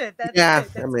 That's good. That's good.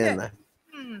 That's I mean,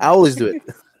 good. I always do it.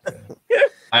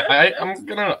 I'm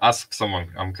gonna ask someone.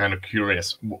 I'm kind of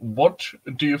curious. What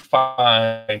do you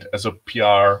find as a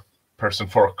PR person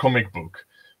for a comic book?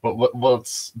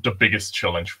 What's the biggest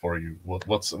challenge for you?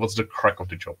 What's the crack of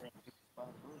the job?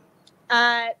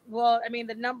 Well, I mean,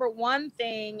 the number one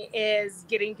thing is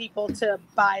getting people to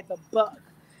buy the book.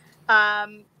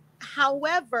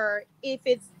 However, if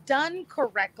it's done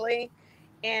correctly,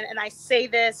 and I say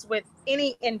this with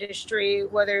any industry,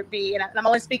 whether it be, and I'm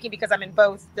only speaking because I'm in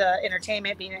both the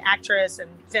entertainment, being an actress, and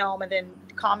film, and then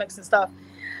comics and stuff,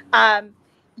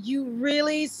 you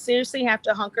really seriously have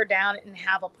to hunker down and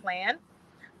have a plan.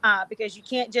 Because you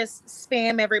can't just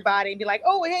spam everybody and be like,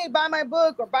 oh, hey, buy my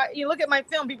book, or you look at my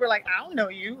film. People are like, I don't know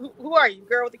you. Who are you,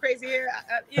 girl with the crazy hair?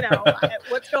 You know,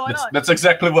 what's going on? That's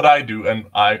exactly what I do, and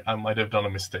I might have done a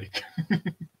mistake.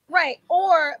 Right.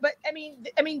 But I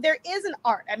mean, there is an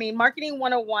art. I mean, marketing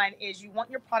 101 is, you want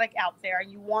your product out there,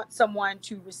 you want someone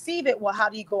to receive it. Well, how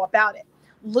do you go about it?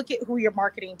 Look at who you're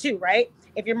marketing to, right?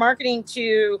 If you're marketing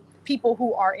to people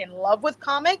who are in love with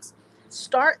comics,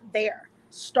 start there.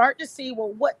 Start to see,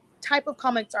 well, what type of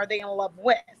comics are they in love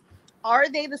with? Are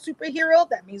they the superhero?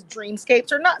 That means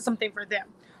Dreamscapes are not something for them.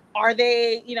 Are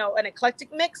they, you know, an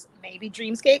eclectic mix? Maybe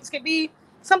Dreamscapes could be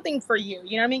something for you.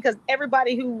 You know what I mean? Because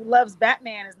everybody who loves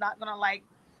Batman is not going to like,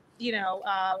 you know,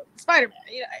 Spider-Man,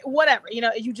 you know, whatever. You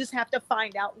know, you just have to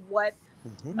find out what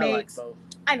makes.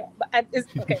 I know, but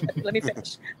okay. Let me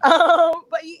finish.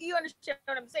 But you understand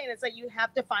what I'm saying? It's like you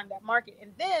have to find that market,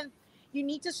 and then you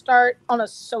need to start on a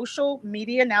social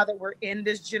media. Now that we're in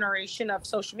this generation of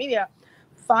social media,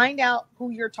 find out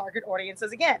who your target audience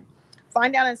is again.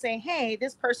 Find out and say, hey,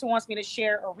 this person wants me to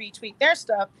share or retweet their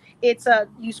stuff. It's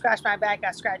you scratch my back,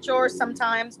 I scratch yours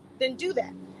sometimes. Then do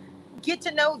that. Get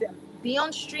to know them. Be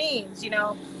on streams, you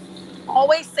know.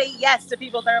 Always say yes to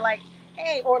people that are like,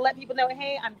 hey, or let people know,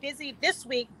 hey, I'm busy this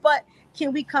week, but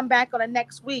can we come back on a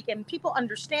next week? And people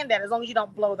understand that, as long as you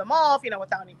don't blow them off, you know,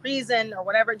 without any reason or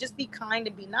whatever. Just be kind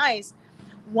and be nice.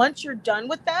 Once you're done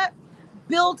with that,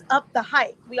 build up the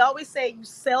hype. We always say you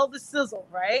sell the sizzle,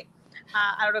 right?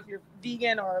 I don't know if you're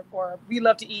vegan or we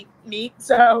love to eat meat.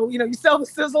 So, you sell the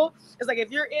sizzle. It's like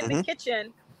if you're in the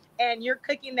kitchen and you're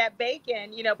cooking that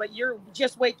bacon, but you're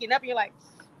just waking up and you're like,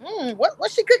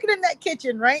 what's she cooking in that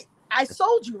kitchen, right? I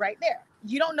sold you right there.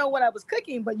 You don't know what I was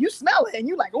cooking, but you smell it and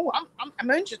you're like, oh,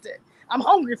 I'm interested. I'm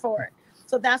hungry for it.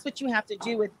 So that's what you have to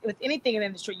do with anything in the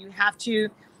industry. You have to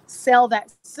sell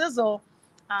that sizzle.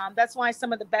 That's why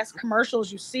some of the best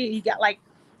commercials you see, you got like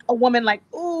a woman like,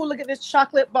 ooh, look at this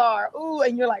chocolate bar. Ooh,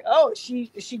 and you're like, oh, is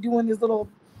she doing this little,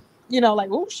 like,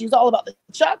 ooh, she's all about the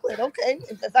chocolate. Okay,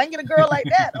 if I can get a girl like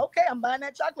that, okay, I'm buying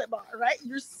that chocolate bar, right?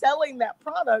 You're selling that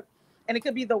product, and it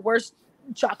could be the worst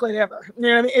chocolate ever. You know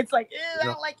what I mean? It's like, I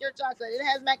don't like your chocolate. It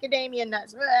has macadamia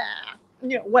nuts.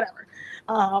 Whatever.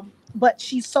 But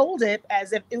she sold it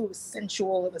as if it was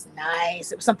sensual. It was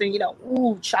nice. It was something,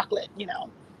 ooh, chocolate,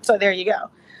 So there you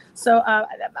go. So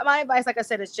my advice, like I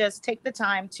said, is just take the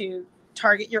time to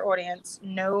target your audience,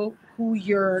 know who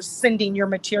you're sending your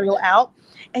material out,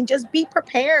 and just be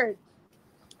prepared.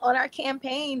 On our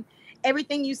campaign,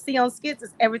 everything you see on Skits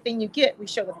is everything you get. We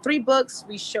show the 3 books,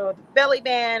 we show the belly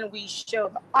band, we show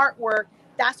the artwork.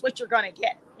 That's what you're going to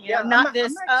get. Not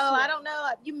this, I don't know.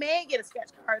 You may get a sketch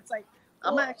card. It's like,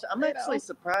 I'm actually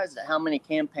surprised at how many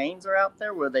campaigns are out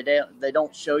there where they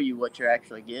don't show you what you're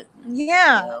actually getting.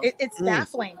 Yeah, it's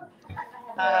baffling.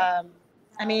 I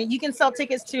mean, you can sell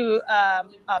tickets to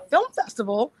a film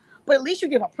festival, but at least you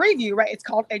give a preview, right? It's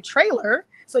called a trailer,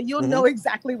 so you'll know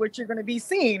exactly what you're going to be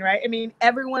seeing, right? I mean,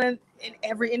 everyone in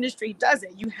every industry does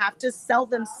it. You have to sell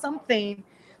them something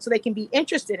so they can be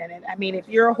interested in it. I mean, if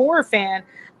you're a horror fan,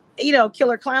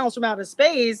 killer clowns from outer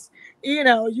space, you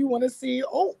want to see,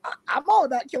 I'm all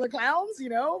about killer clowns,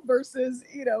 versus,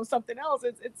 something else.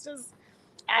 It's just,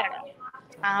 I don't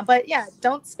know. But yeah,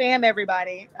 don't spam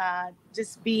everybody.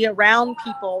 Just be around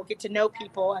people, get to know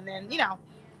people, and then,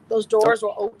 those doors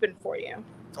will open for you.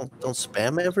 Don't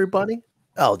spam everybody.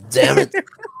 Oh, damn it.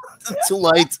 Too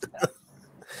late.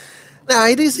 No,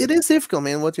 it is difficult,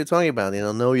 man. What you're talking about,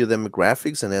 know your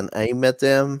demographics and then aim at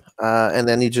them. And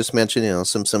then you just mentioned,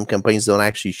 some campaigns don't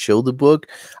actually show the book.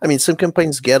 I mean, some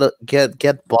campaigns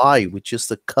get by with just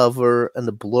the cover and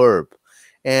the blurb,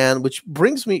 and which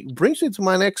brings me to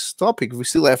my next topic. If we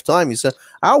still have time, is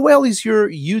how well is your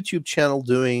YouTube channel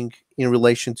doing in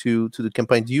relation to the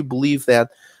campaign? Do you believe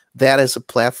that as a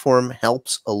platform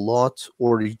helps a lot,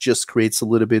 or it just creates a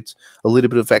little bit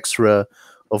of extra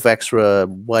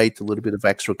weight, a little bit of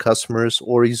extra customers,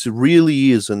 or is it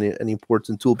really is an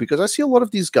important tool? Because I see a lot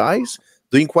of these guys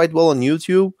doing quite well on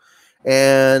YouTube,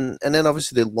 and then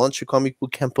obviously they launch a comic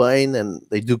book campaign and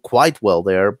they do quite well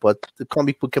there, but the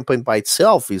comic book campaign by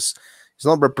itself is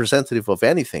not representative of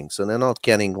anything, so they're not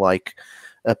getting like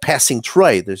a passing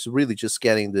trade. There's really just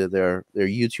getting their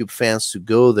YouTube fans to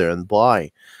go there and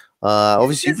buy.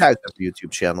 Obviously you guys have a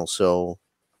YouTube channel, so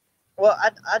well,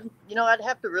 I'd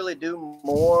have to really do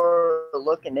more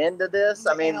looking into this.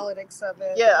 The analytics of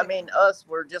it. Yeah, I mean,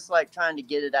 we're just like trying to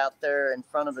get it out there in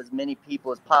front of as many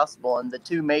people as possible. And the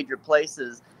 2 major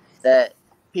places that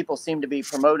people seem to be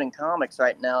promoting comics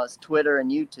right now is Twitter and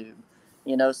YouTube.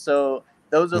 So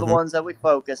those are the ones that we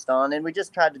focused on, and we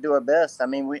just tried to do our best. I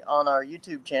mean, on our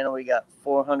YouTube channel we got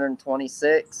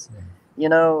 426,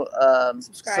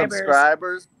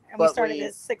 subscribers. And we started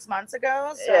this 6 months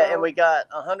ago. So. Yeah, and we got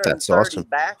 130 That's awesome.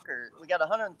 backers. We got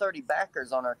 130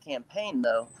 backers on our campaign,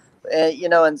 though.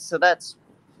 And so that's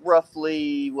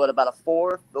roughly about a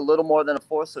fourth, a little more than a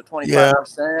fourth, so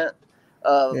 25%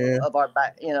 of our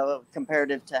back,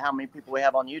 comparative to how many people we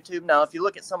have on YouTube. Now, if you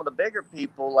look at some of the bigger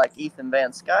people like Ethan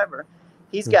Van Sciver,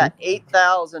 he's got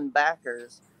 8,000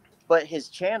 backers, but his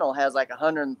channel has like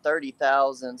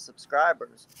 130,000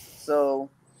 subscribers. So.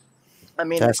 I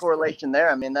mean, the correlation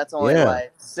there, I mean, that's only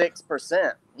like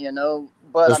 6%,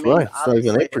 but that's I mean, right. It's not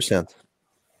even 8%.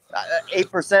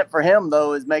 8% for him,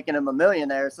 though, is making him a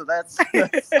millionaire. So that's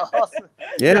awesome.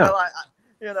 Yeah.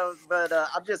 But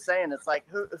I'm just saying, it's like,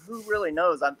 who really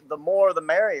knows? The more, the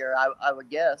merrier, I would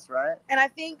guess, right? And I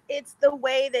think it's the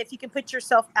way that if you can put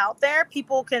yourself out there,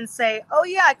 people can say, oh,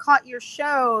 yeah, I caught your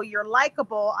show. You're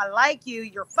likable. I like you.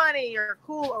 You're funny. You're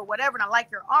cool or whatever. And I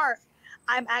like your art.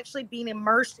 I'm actually being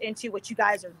immersed into what you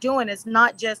guys are doing. It's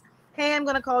not just, hey, I'm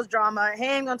going to cause drama.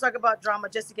 Hey, I'm going to talk about drama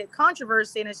just to get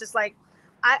controversy. And it's just like,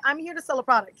 I'm here to sell a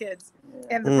product, kids.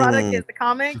 And the product is the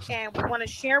comic, and we want to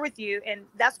share with you. And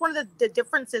that's one of the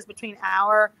differences between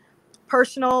our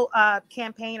personal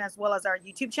campaign as well as our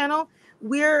YouTube channel,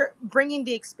 we're bringing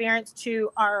the experience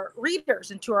to our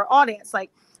readers and to our audience.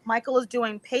 Like Michael is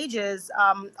doing pages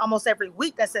almost every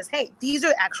week that says, hey, these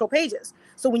are actual pages.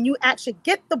 So when you actually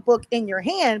get the book in your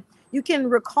hand, you can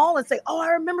recall and say, oh,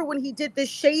 I remember when he did this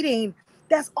shading.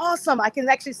 That's awesome. I can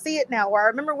actually see it now. Or I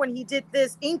remember when he did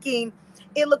this inking.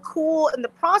 It looked cool in the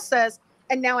process.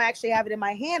 And now I actually have it in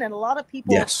my hand. And a lot of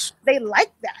people, they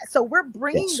like that. So we're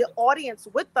bringing the audience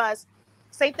with us.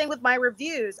 Same thing with my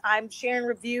reviews. I'm sharing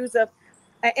reviews of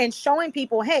and showing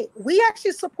people, hey, we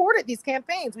actually supported these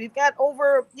campaigns. We've got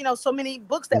over, so many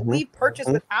books that we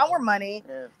purchased with our money.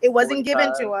 Yeah, it wasn't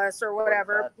given to us or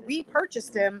whatever. We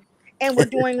purchased them and we're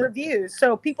doing reviews.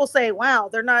 So people say, wow,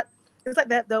 they're not, it's like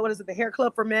that, what is it, the hair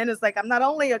club for men? It's like, I'm not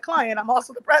only a client, I'm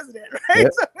also the president, right?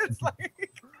 Yep. So it's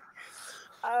like,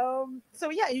 so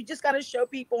yeah, you just got to show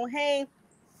people, hey,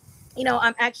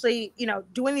 I'm actually,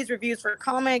 doing these reviews for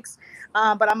comics,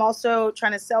 but I'm also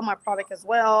trying to sell my product as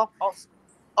well.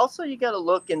 Also, you got to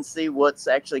look and see what's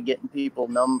actually getting people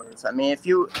numbers. I mean, if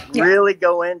you really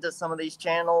go into some of these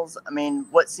channels, I mean,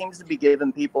 what seems to be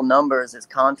giving people numbers is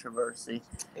controversy.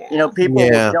 Yeah. People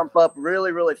will jump up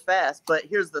really, really fast. But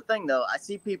here's the thing, though. I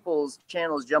see people's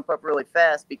channels jump up really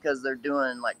fast because they're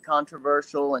doing like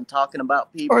controversial and talking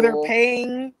about people. Or they're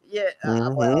paying. Yeah.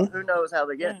 Well, who knows how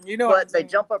they get. But they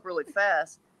jump up really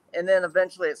fast. And then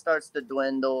eventually it starts to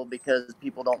dwindle because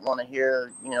people don't want to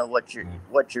hear, what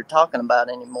you're talking about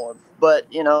anymore. But,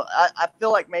 I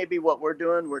feel like maybe what we're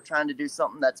doing, we're trying to do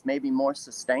something that's maybe more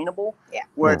sustainable. Yeah.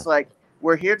 Where it's like,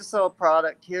 we're here to sell a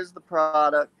product. Here's the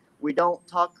product. We don't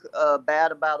talk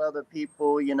bad about other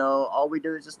people. All we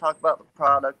do is just talk about the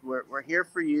product. We're here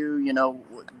for you.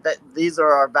 That these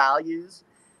are our values.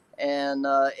 And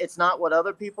it's not what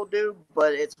other people do,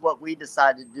 but it's what we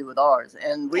decided to do with ours.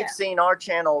 And we've seen our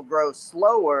channel grow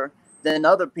slower than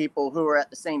other people who are at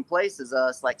the same place as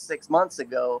us, like 6 months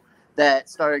ago, that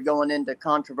started going into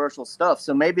controversial stuff.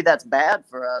 So maybe that's bad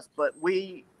for us, but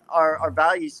our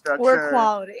value structure. We're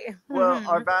quality. Well,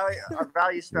 our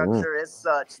value structure is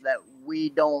such that we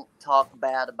don't talk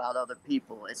bad about other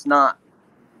people. It's not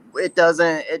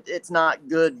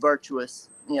good, virtuous.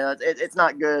 It's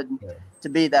not good to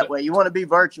be that way. You want to be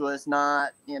virtuous,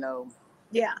 not,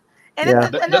 Yeah.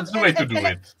 That's the way to do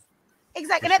it.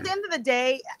 Exactly. And at the end of the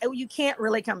day, you can't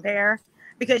really compare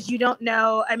because you don't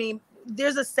know. I mean,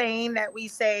 there's a saying that we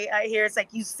say here. It's like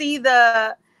you see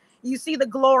the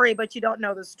glory, but you don't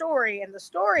know the story. And the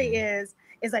story is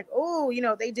like, oh,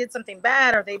 they did something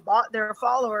bad or they bought their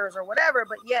followers or whatever.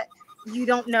 But yet you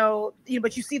don't know,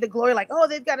 but you see the glory like, oh,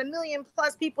 they've got 1 million+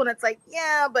 people. And it's like,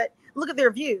 yeah, but look at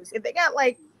their views. If they got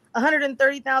like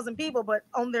 130,000 people, but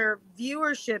on their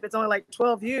viewership, it's only like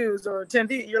 12 views or 10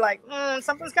 views, you're like,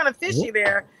 something's kind of fishy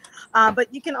there.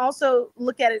 But you can also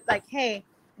look at it like, hey,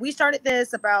 we started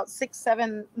this about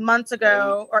 6-7 months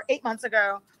ago or 8 months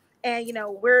ago. And,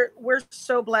 we're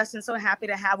so blessed and so happy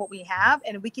to have what we have.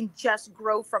 And we can just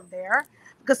grow from there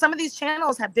because some of these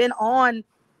channels have been on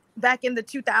back in the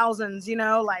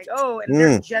 2000s, like, oh, and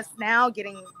they're just now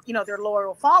getting, their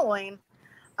loyal following.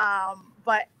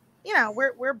 But,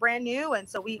 we're brand new. And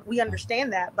so we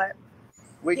understand that. But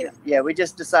we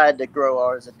just decided to grow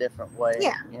ours a different way.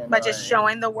 Yeah. But just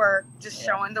showing the work,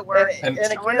 showing the work and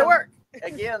showing the work.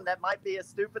 Again, that might be a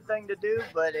stupid thing to do,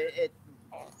 but it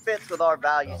fits with our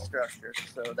value structure.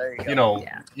 So there you go.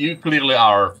 You clearly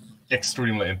are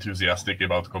extremely enthusiastic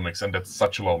about comics, and that's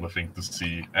such a lovely thing to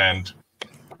see. And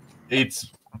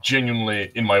it's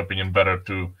genuinely, in my opinion, better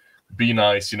to be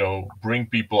nice, bring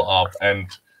people up, and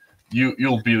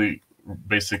you'll be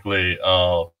basically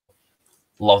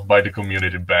loved by the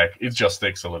community back. It just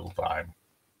takes a little time.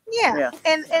 Yeah.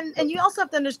 And you also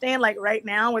have to understand, like right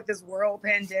now with this world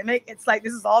pandemic, it's like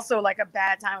this is also like a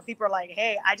bad time. People are like,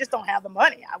 hey, I just don't have the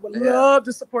money. I would love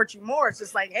to support you more. It's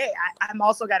just like, hey, I'm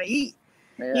also got to eat,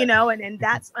 and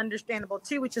that's understandable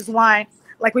too, which is why,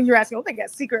 like when you're asking, oh, they got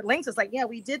secret links. It's like, yeah,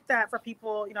 we did that for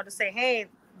people, to say, hey,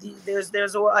 there's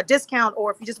a discount,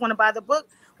 or if you just want to buy the book,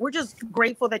 we're just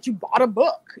grateful that you bought a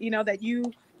book, that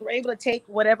you were able to take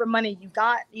whatever money you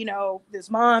got, this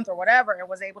month or whatever, and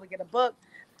was able to get a book.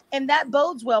 And that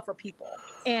bodes well for people.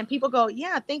 And people go,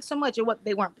 yeah, thanks so much. And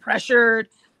they weren't pressured.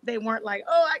 They weren't like,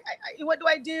 oh, I what do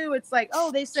I do? It's like,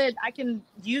 oh, they said I can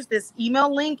use this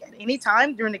email link at any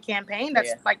time during the campaign.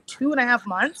 That's like 2.5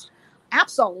 months.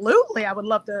 Absolutely. I would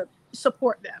love to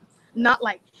support them. Not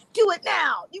like, do it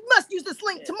now. You must use this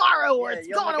link tomorrow or it's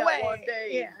going away. One day.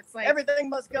 Yeah, it's like everything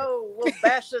must go. We'll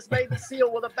bash this baby seal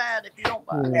with a bat if you don't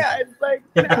buy it. Yeah, it's like,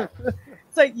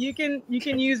 it's like you can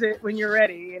use it when you're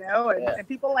ready, and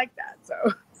people like that.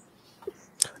 So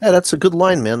yeah, that's a good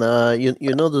line, man.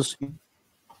 You know this.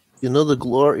 You know the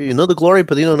glory. You know the glory,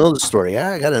 but you don't know the story.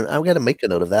 I gotta make a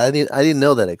note of that. I didn't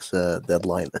know that that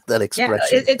line, that Yeah,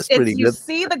 expression. That's pretty it's you good.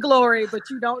 see the glory, but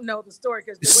you don't know the story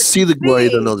because You what see you the glory, you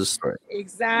don't know see the story.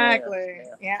 exactly.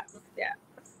 Yeah, Yeah, yeah.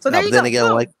 So No, there but you then go.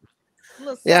 again, like, Boom. A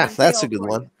little yeah, Southern that's a tale good for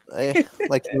one. you.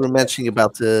 Like you were mentioning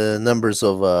about the numbers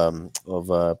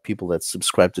of people that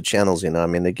subscribe to channels. I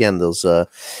mean, again, those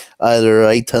either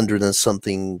 800 and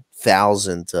something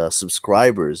thousand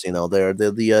subscribers. They're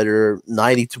the other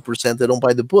 92% that don't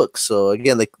buy the book. So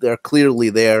again, they're clearly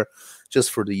there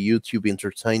just for the YouTube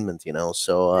entertainment.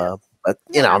 So, but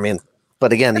I Yeah, mean,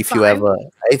 but again, that's if you have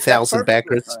fine. that's 8,000 perfectly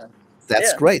backers, fine.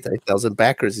 that's Yeah. great. 8,000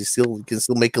 backers, you can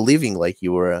still make a living, like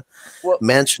you were Well,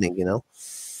 mentioning.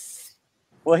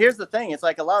 well, here's the thing. It's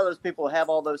like a lot of those people have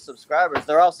all those subscribers.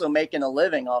 They're also making a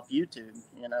living off YouTube.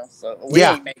 So we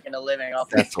Yeah, ain't making a living off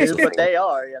that's also YouTube, but true. they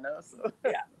are. So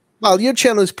Yeah. Well, your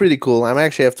channel is pretty cool. I'm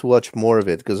actually have to watch more of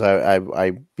it because I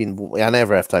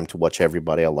never have time to watch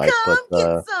everybody I like, but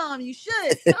Come get some. You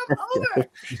should come over.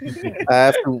 I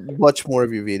have to watch more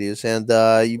of your videos. And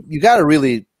you got a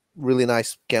really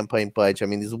nice campaign page. I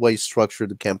mean, this is the way you structure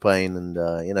the campaign, and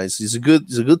it's a good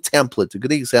template, a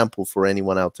good example for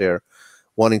anyone out there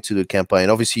wanting to do a campaign.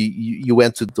 Obviously, you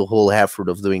went to the whole effort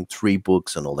of doing 3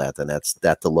 books and all that, and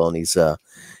that alone is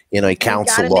it We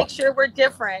counts got a to make lot. sure we're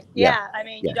different. Yeah, Yeah, I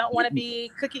mean, yeah. you don't want to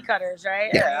be cookie cutters, right?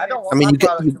 yeah, I don't I want mean, my you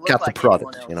got product to look the like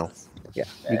anyone product, else's. Yeah,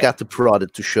 you Yeah. got the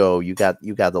product to show. You got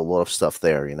a lot of stuff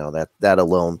there. That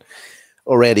alone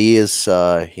already is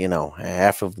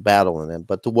half of the battle.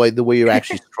 But the way you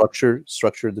actually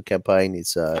structure the campaign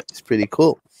is pretty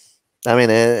cool. I mean,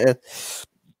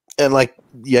 and like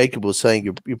Jakub was saying,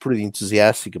 you're pretty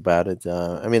enthusiastic about it.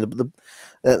 I mean,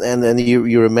 and then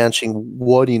you were mentioning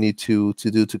what you need to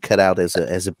do to cut out as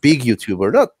a big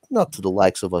YouTuber, not to the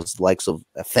likes of us, the likes of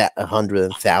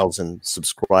 100,000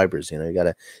 subscribers.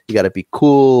 You gotta be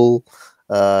cool,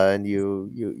 and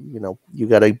you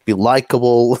gotta be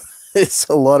likable. It's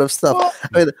a lot of stuff. Well,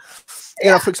 I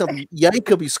mean, for example,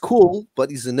 Jakub is cool, but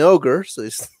he's an ogre, so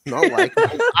he's not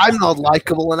likable. I'm not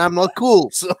likable, and I'm not cool.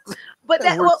 So but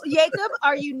that works. Jacob,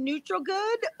 are you neutral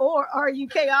good or are you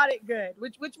chaotic good?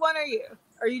 Which one are you?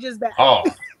 Are you just bad? Oh,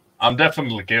 I'm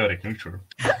definitely chaotic neutral.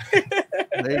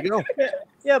 There you go.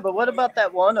 Yeah, but what about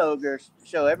that one ogre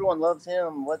show? Everyone loves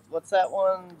him. What's that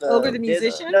one? Ogre the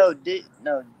musician? No,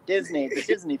 Disney. The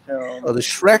Disney film. Oh, the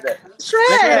Shrek.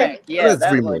 Shrek. Yeah, That's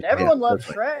that remake. one. Everyone Yeah, loves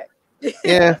that's Shrek.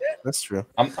 Yeah, that's true.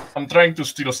 I'm trying to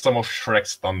steal some of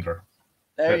Shrek's thunder.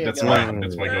 There you That's go.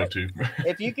 my go-to.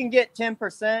 If you can get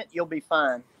 10%, you'll be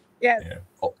fine. Yes. Yeah.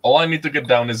 All I need to get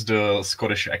down is the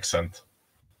Scottish accent.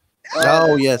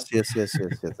 Oh yes.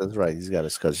 That's right. He's got a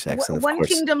Scottish accent, of One course.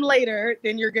 kingdom later,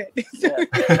 then you're good. Yeah.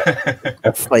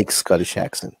 A fake Scottish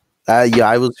accent. Yeah,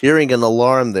 I was hearing an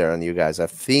alarm there on you guys. I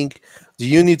think. Do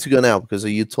you need to go now because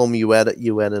you told me you had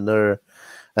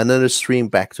another stream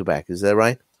back to back? Is that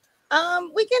right?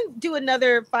 We can do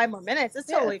another 5 more minutes.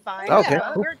 It's totally fine. Okay,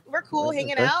 Yeah, cool. we're cool Okay.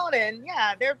 hanging out, and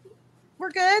yeah,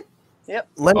 we're good. Yep.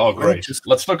 Oh, great.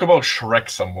 Let's talk about Shrek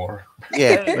some more.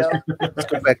 Yeah, There you go. let's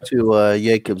go back to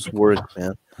Jakub's work,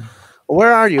 man.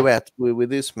 Where are you at with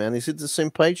this, man? Is it the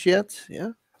same page yet?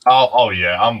 Yeah. Oh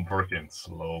yeah, I'm working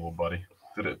slow, buddy.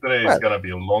 Today is Right. gonna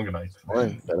be a long night.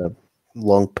 Fine. Got a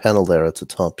long panel there at the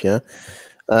top, yeah.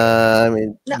 I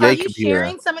mean, Now, are you Jakub here.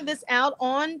 sharing some of this out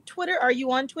on Twitter? Are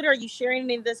you on Twitter? Are you sharing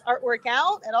any of this artwork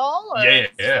out at all? Or?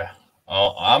 Yeah.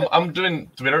 I'm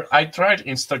doing Twitter. I tried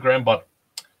Instagram, but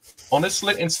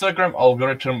honestly, Instagram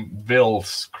algorithm will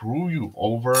screw you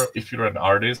over if you're an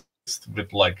artist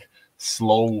with like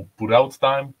slow put out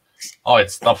time. Oh,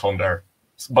 it's tough on there.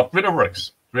 But Twitter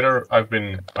works. Twitter, I've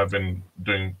been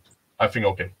doing, I think,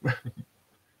 okay.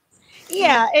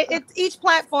 Yeah, each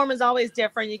platform is always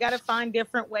different. You got to find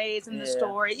different ways in the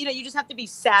story. You just have to be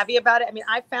savvy about it. I mean,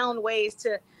 I found ways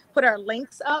to put our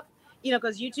links up,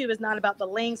 because YouTube is not about the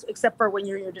links except for when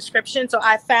you're in your description. So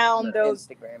I found those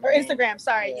Instagram.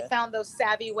 Sorry, you found those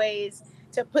savvy ways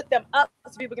to put them up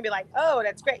so people can be like, oh,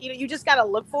 that's great. You just got to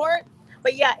look for it.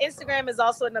 But yeah, Instagram is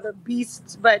also another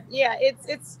beast. But yeah,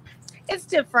 it's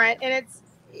different, and it's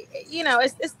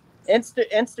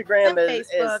Instagram is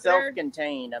Facebook,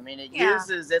 self-contained. I mean, it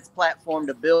uses its platform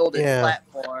to build its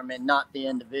platform and not the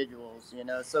individuals,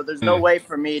 So there's no way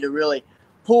for me to really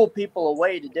pull people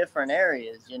away to different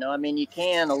areas, I mean, you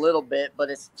can a little bit, but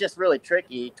it's just really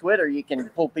tricky. Twitter, you can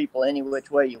pull people any which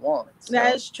way you want. So.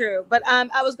 That is true. But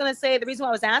I was going to say the reason why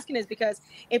I was asking is because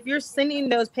if you're sending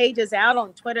those pages out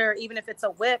on Twitter, even if it's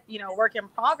a whip, work in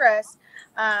progress,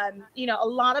 a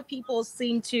lot of people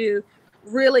seem to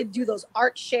really do those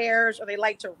art shares, or they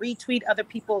like to retweet other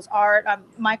people's art.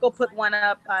 Michael put one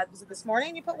up. Was it this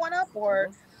morning you put one up?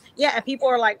 Or yeah, and people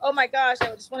are like, oh my gosh, I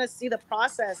just want to see the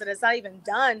process, and it's not even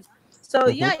done. So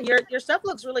yeah, your stuff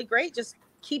looks really great. Just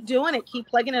keep doing it, keep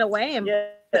plugging it away, and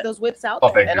put those whips out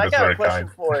there. And I got a question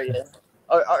for you.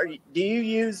 Do you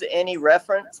use any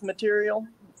reference material,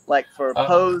 like for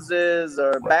poses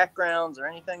or backgrounds or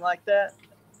anything like that?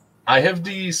 I have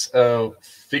these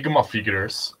Figma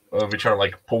figures, which are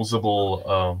like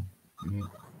posable,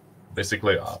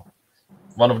 basically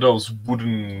one of those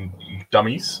wooden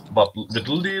dummies, but with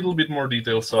a little bit more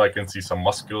detail, so I can see some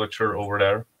musculature over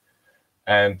there.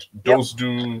 And those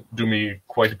do me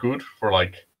quite good for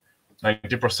like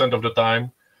 90% of the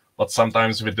time. But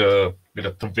sometimes with the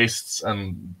twists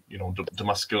and the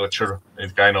musculature,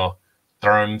 it kind of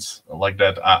turns like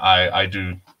that. I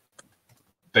do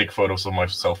take photos of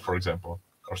myself, for example,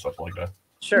 or stuff like that.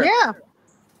 Sure. Yeah.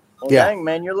 Well, dang,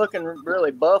 man, you're looking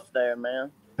really buff there,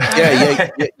 man.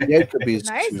 Jakub is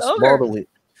Nice modeling.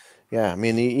 Yeah, I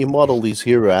mean, he modeled his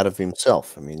hero out of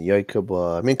himself. I mean,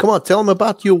 Jakub. I mean, come on, tell him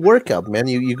about your workout, man.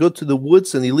 You go to the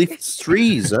woods and he lifts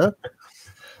trees, huh?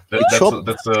 That's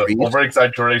a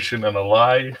over-exaggeration and a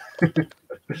lie. And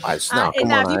now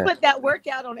if you put that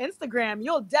workout on Instagram,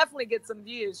 you'll definitely get some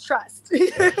views. Trust.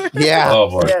 Yeah. Oh,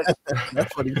 boy.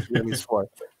 That's what Instagram is for.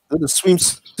 Do the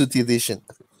swimsuit edition.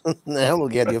 That will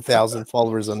get you 1,000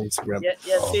 followers on Instagram.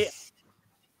 See,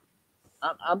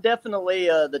 I'm definitely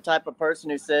the type of person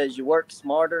who says you work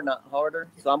smarter, not harder.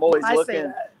 So I'm always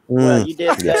looking. Well, you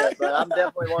did that, but I'm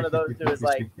definitely one of those who is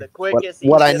like the quickest,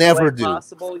 what I easiest never way do.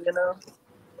 possible.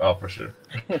 Oh, for sure.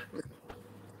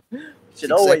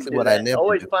 Should always do what that. I never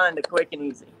Always do. find the quick and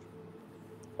easy.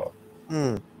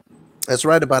 That's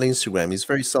right about Instagram. It's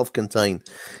very self-contained.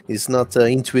 It's not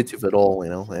intuitive at all,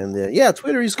 And yeah,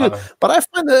 Twitter is good. But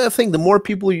I think the more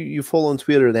people you follow on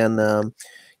Twitter, then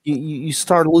you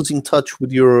start losing touch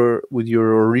with your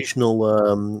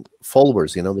original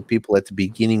followers. The people at the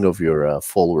beginning of your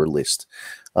follower list.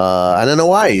 I don't know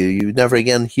why you never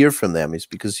again hear from them. It's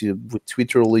because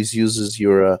Twitter always uses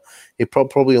your. It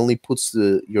probably only puts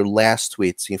your last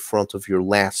tweets in front of your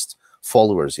last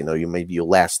followers. You maybe your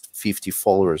last 50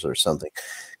 followers or something.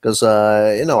 Because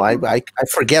I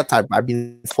forget I've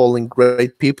been following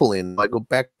great people, and I go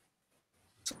back.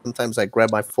 Sometimes I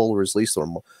grab my followers list or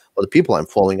the people I'm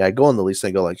following. I go on the list and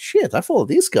I go like, shit, I follow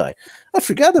this guy. I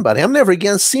forgot about him. I've never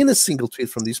again seen a single tweet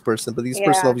from this person, but this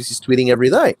person obviously is tweeting every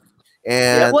day.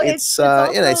 And it's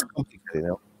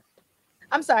complicated,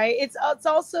 I'm sorry. It's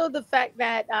also the fact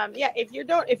that if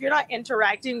you're not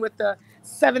interacting with the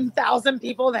 7,000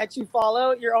 people that you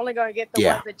follow, you're only going to get the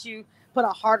ones that you put a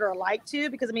heart or a like to,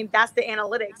 because I mean that's the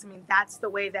analytics. I mean that's the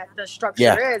way that the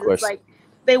structure is. It's like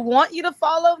they want you to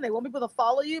follow, and they want people to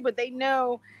follow you, but they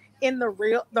know in the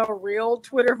real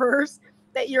Twitterverse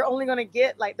that you're only going to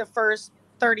get like the first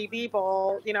 30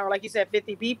 people, like you said,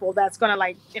 50 people that's going to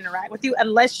like interact with you,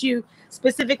 unless you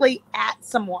specifically at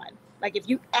someone. Like if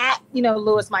you at,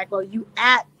 Lewis Michael, you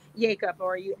at Jakub,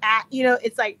 or you at,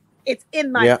 it's like, it's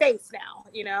in my face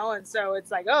now, and so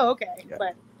it's like, oh, okay. Yeah.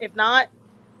 But if not,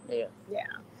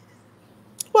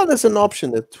 Well, there's an option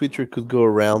that Twitter could go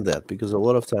around that, because a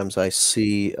lot of times I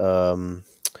see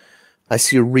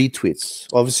retweets,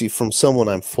 obviously from someone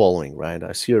I'm following, right?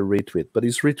 I see a retweet, but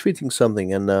he's retweeting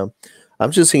something, and I'm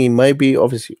just thinking maybe,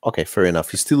 obviously, okay, fair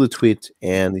enough. It's still a tweet,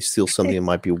 and it's still something that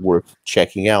might be worth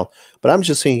checking out. But I'm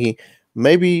just thinking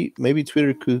maybe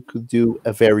Twitter could do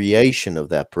a variation of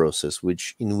that process,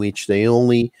 in which they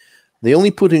only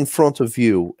put in front of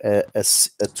you a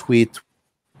tweet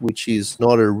which is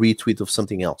not a retweet of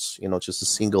something else, just a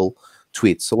single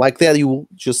tweet. So like that, you will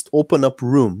just open up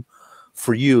room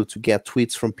for you to get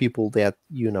tweets from people that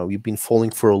you've been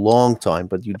following for a long time,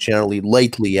 but you generally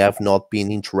lately have not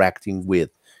been interacting with.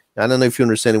 I don't know if you're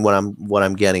understanding what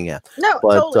I'm getting at. No,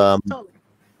 but totally.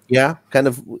 Yeah, kind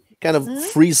of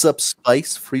frees up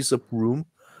space, frees up room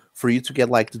for you to get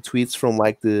like the tweets from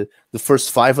like the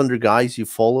first 500 guys you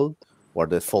followed or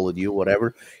that followed you,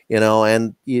 whatever,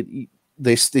 and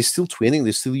they're still tweeting,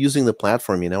 they're still using the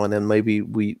platform, and then maybe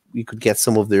we could get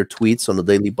some of their tweets on a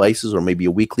daily basis or maybe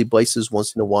a weekly basis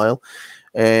once in a while,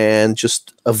 and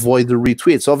just avoid the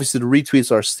retweets. Obviously, the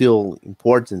retweets are still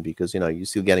important because you're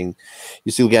still getting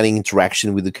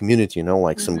interaction with the community.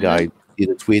 Like some guy did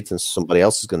a tweet and somebody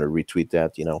else is going to retweet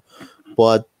that.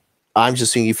 But I'm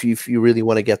just saying, if you really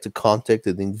want to get the contact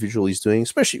that the individual is doing,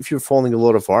 especially if you're following a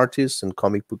lot of artists and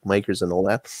comic book makers and all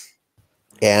that.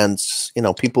 And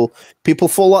people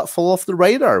fall off the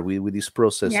radar with this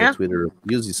process that Twitter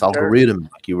uses, this algorithm,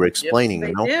 like you were explaining.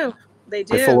 They do. They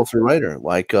I follow do. the writer.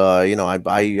 Like,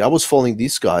 I was following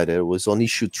this guy that was on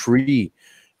issue 3,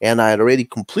 and I had already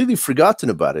completely forgotten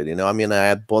about it. I mean, I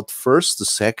had bought first, the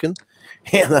second,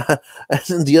 and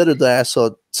then the other day I saw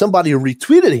somebody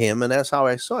retweeted him, and that's how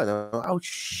I saw it. Oh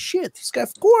shit, this guy!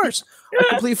 Of course, I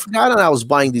completely forgot I was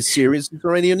buying this series. It's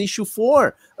already on issue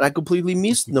 4, and I completely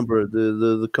missed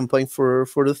the complaint for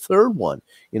the third one.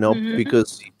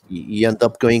 Because you end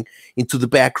up going into the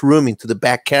back room, into the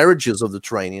back carriages of the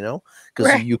train. Because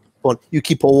Right. you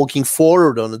keep on walking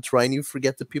forward on the train, you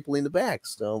forget the people in the back.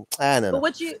 So I don't know. But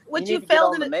what you need to get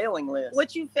failed on the to mailing list.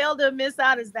 what you failed to miss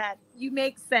out is that you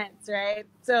make sense, right?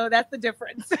 So that's the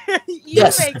difference. You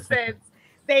Yes. make sense.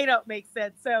 They don't make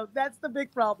sense. So that's the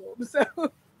big problem. So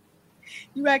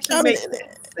you actually make sense.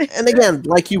 And again,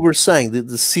 like you were saying,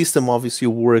 the system obviously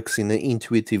works in an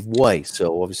intuitive way.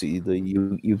 So obviously,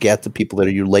 you get the people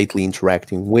that you're lately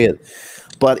interacting with,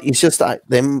 but it's just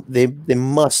they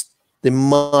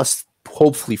must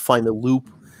hopefully find a loop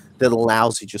that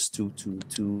allows you just to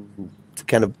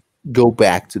kind of go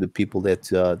back to the people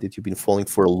that you've been following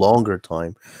for a longer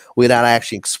time, without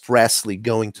actually expressly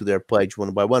going to their page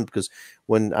one by one. Because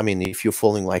if you're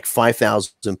following like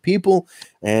 5,000 people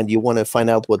and you want to find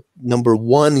out what number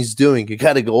 1 is doing, you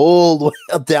got to go all the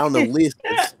way down the list.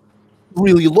 It's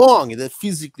really long, and then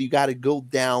physically you got to go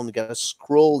down, you got to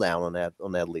scroll down on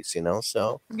that list.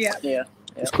 So Yeah.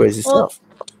 it's crazy Well, stuff.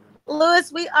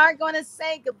 Lewis, we are going to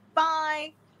say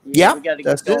goodbye. Yeah, we got to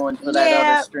that's get it. going for that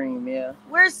Yeah. other stream. Yeah.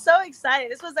 We're so excited.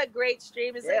 This was a great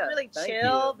stream. It's like Yeah, really thank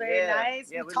chill, you. very Yeah.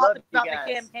 nice. Yeah, We we talked love you about the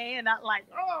guys. campaign and not like,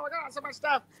 oh my god, so much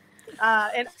stuff.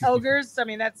 And ogres, I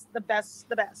mean, that's the best.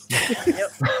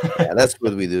 Yep. Yeah, that's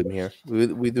what we do here.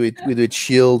 We do it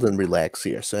chilled and relax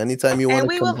here. So anytime you want And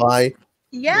to we come will- by,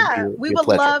 Yeah, It'll be we a would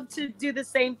pleasure. love to do the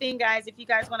same thing, guys. If you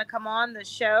guys want to come on the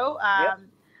show, Yep.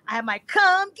 I have my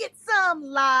Come Get Some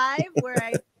live where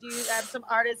I have some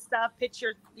artist stuff, pitch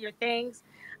your things.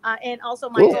 And also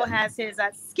Michael Cool. has his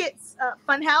Skits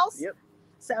Fun House. Yep.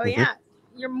 So Mhm. yeah,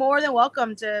 you're more than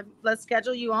welcome to, let's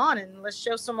schedule you on and let's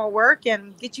show some more work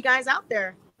and get you guys out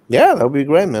there. yeah, that would be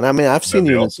great, man. I mean, I've seen That'd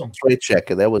be you in awesome. a straight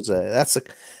jacket.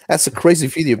 That's a crazy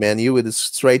video, man. You with a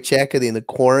straight jacket in the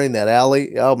corner in that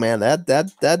alley. Oh man,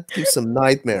 that gives some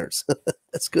nightmares.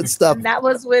 That's good stuff. And that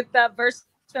was with Verse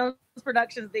Films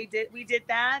Productions. We did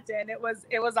that, and it was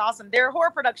awesome. They're a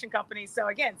horror production company, so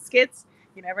again, Skits.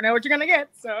 You never know what you're gonna get.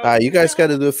 So You guys got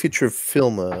to do a feature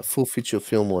film, a full feature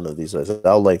film one of these days. I'd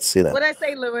like to see that. What I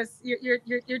say, Lewis?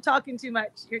 You're talking too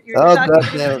much. You're Oh, talking God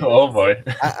too damn much. it. Oh boy.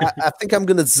 I think I'm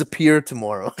gonna disappear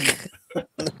tomorrow.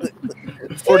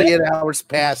 48 hours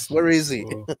passed. Where is he?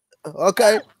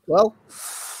 Okay, well,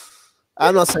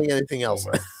 I'm not saying anything else.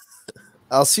 Oh, man.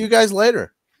 I'll see you guys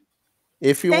later.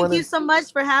 If you Thank want you so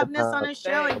much for having us on Uh, the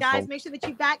show, and guys, thanks. make sure that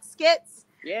you back Skits.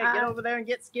 Yeah, get over there and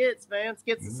get Skits, man.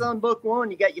 Skits is Sun Book 1.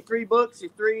 You got your 3 books,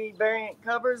 your 3 variant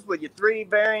covers with your 3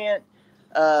 variant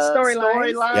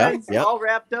storylines, Yep. all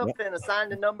wrapped up in a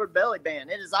signed and numbered belly band.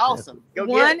 It is awesome. Go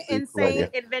One get it. insane idea.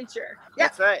 adventure. Yeah.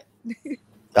 That's right.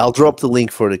 I'll drop the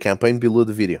link for the campaign below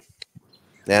the video.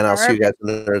 And I'll see you guys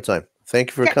another time. Thank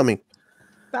you for Okay. coming.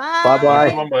 Bye. Bye-bye.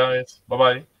 Come on, guys.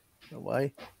 Bye-bye.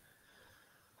 Bye.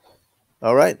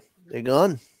 All right, they're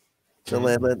gone. So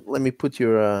let me put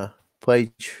your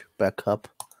page back up.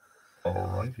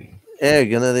 Alrighty. Yeah,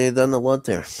 they've done a lot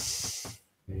there.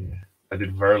 Yeah. I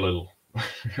did very little. I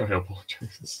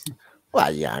apologize.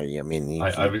 Well, yeah, I mean,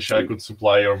 I wish I could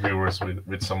supply your viewers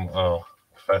with some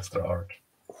faster art.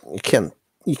 you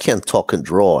can't talk and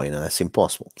draw, that's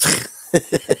impossible.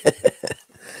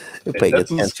 You pay That's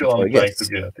the attention skill for I'm trying guests.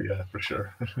 to get, yeah, for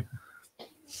sure.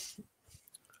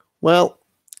 Well,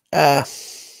 I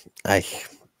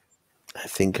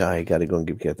think I gotta go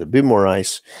and get a bit more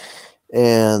ice,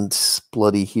 and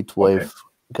bloody heat wave. Okay.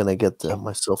 Gonna get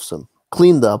myself some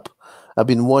cleaned up. I've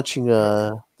been watching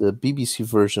the BBC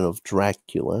version of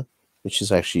Dracula, which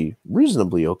is actually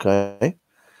reasonably okay.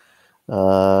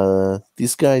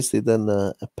 These guys, they done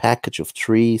a package of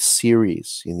 3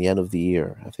 series in the end of the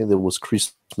year. I think there was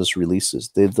Christmas releases.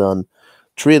 They've done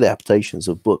 3 adaptations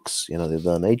of books. They've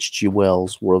done H.G.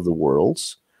 Wells' War of the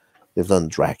Worlds. They've done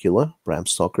Dracula, Bram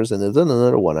Stoker's, and they've done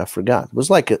another one. I forgot. It was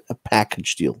like a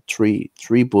package deal. 3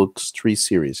 books, 3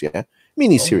 series. Yeah,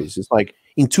 mini series. It's like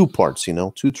in 2 parts.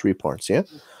 2-3 parts. Yeah.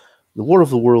 The War of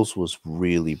the Worlds was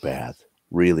really bad.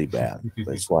 Really bad.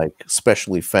 It's like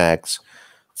special effects,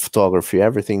 photography,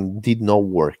 everything did not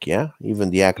work. Yeah, even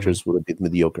the actors were a bit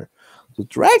mediocre. The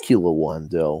Dracula one,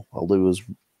 though, although it was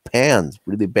panned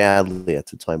really badly at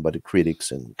the time by the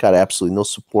critics and got absolutely no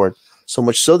support, so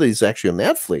much so that it's actually on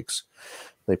Netflix.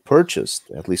 They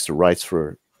purchased at least the rights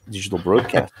for digital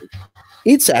broadcasting.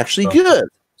 It's actually good.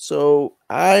 So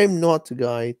I'm not the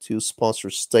guy to sponsor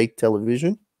state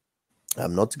television.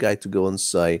 I'm not the guy to go and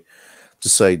say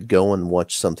go and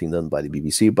watch something done by the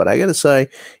BBC. But I gotta say,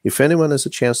 if anyone has a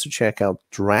chance to check out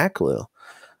Dracula,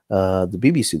 the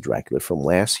BBC Dracula from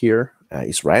last year,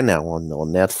 is right now on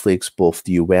Netflix, both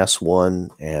the US one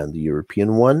and the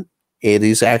European one. It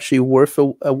is actually worth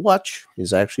a watch.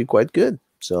 It's actually quite good.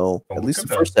 So at least the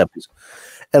first episode.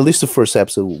 At least the first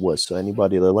episode was. So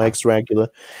anybody that likes Dracula,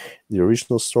 the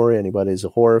original story, anybody is a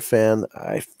horror fan,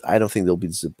 I don't think they'll be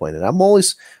disappointed. I'm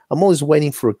always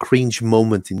waiting for a cringe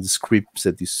moment in the scripts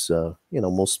that these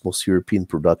most European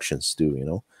productions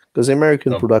do, because the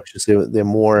American productions they're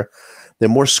more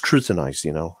scrutinized.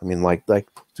 I mean, like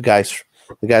the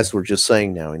guys were just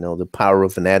saying now, the power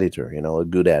of an editor, a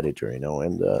good editor, and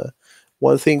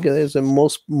one thing is that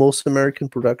most American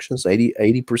productions,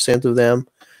 80% of them,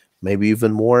 maybe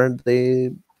even more,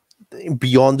 they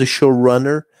beyond the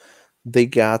showrunner, they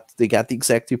got the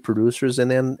executive producers,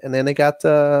 and then they got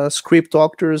script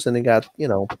doctors, and they got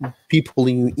people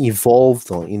involved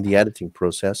in the editing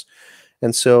process.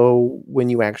 And so when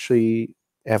you actually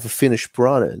have a finished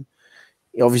product,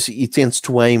 obviously it tends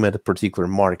to aim at a particular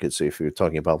market. So if you're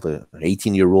talking about the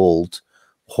 18-year-old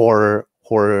horror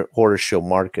show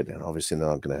market, and obviously they're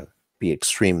not going to be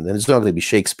extreme, then it's not going to be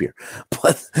Shakespeare.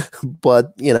 But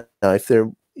if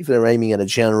they're aiming at a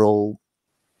general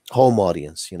home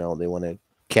audience, they want to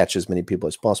catch as many people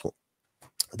as possible,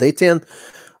 they tend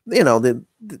they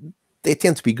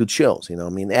tend to be good shows. I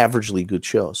mean, averagely good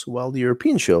shows. While the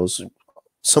European shows,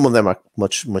 some of them are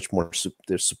much more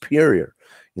they're superior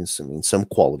in some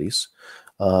qualities.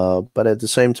 But at the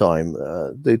same time,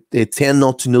 they tend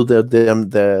not to know their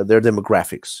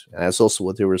demographics. And that's also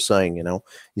what they were saying.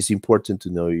 It's important to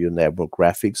know your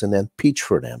demographics and then pitch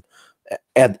for them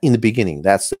in the beginning.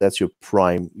 That's your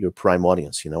prime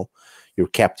audience. Your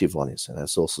captive audience, and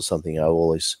that's also something I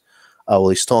always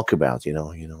talk about.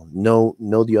 Know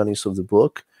the audience of the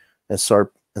book and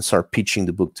start pitching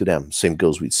the book to them. Same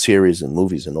goes with series and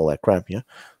movies and all that crap. Yeah,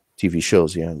 TV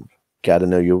shows. Yeah, got to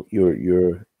know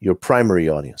your primary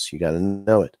audience. You got to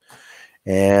know it,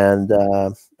 and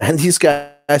these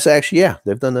guys actually,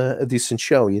 they've done a decent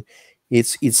show.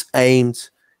 It's aimed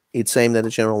at a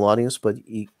general audience, but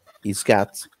it's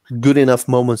got good enough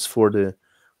moments for the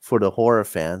horror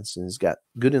fans, and it's got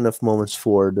good enough moments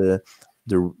for the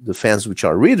fans which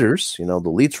are readers.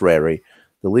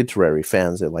 The literary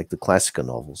fans that like the classical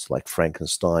novels, like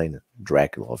Frankenstein,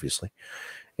 Dracula, obviously.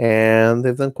 And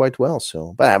they've done quite well.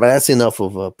 So, but that's enough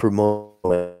of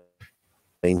promoting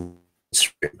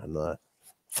mainstream. And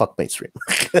fuck mainstream.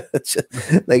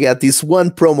 They got this one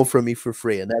promo from me for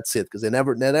free, and that's it. Because they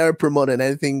never promoted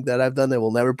anything that I've done. They will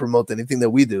never promote anything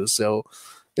that we do. So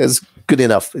it's good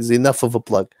enough. It's enough of a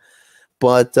plug.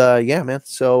 But yeah, man.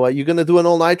 So you're gonna do an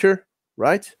all-nighter,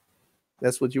 right?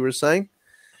 That's what you were saying.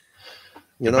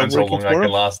 Depends how long I can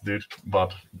last, dude.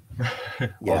 But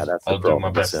yeah, I'll do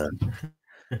my best.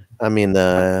 I mean,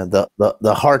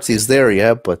 the heart is there,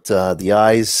 yeah, but the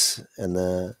eyes and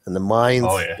the mind,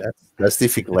 that's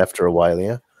difficult after a while,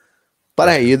 yeah. But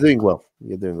hey, you're doing well.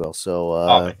 You're doing well.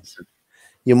 So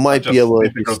you might be able to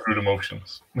go through the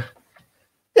motions.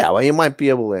 Yeah, well, you might be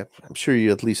able to. I'm sure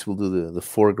you at least will do the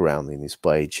foreground in this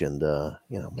page, and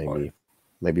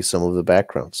maybe some of the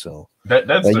background. So that's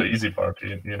the easy part.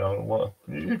 Well,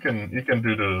 you can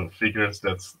do the figures.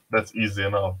 That's easy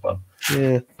enough. But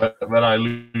when I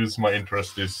lose my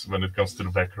interest is when it comes to the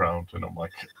background, and I'm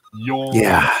like,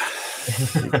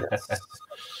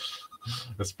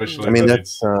 especially when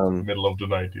it's middle of the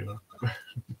night,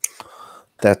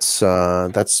 That's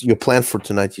your plan for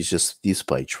tonight is just this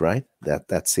page, right?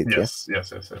 That's it. Yes.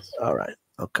 All right.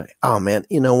 Okay. Oh man,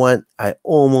 you know what? I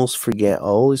always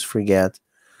forget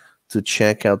to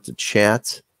check out the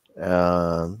chat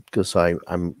because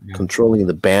I'm controlling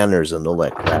the banners and all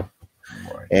that crap.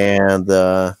 Right. And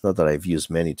not that I've used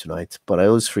many tonight, but I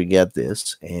always forget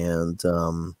this. And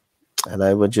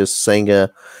I was just saying an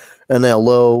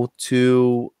hello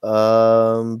to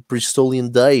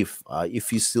Bristolian Dave, if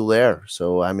he's still there.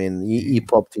 So I mean, he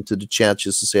popped into the chat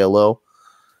just to say hello,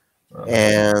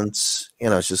 and just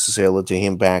to say hello to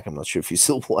him back. I'm not sure if he's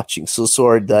still watching. So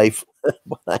sorry, Dave,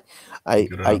 but I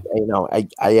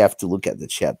have to look at the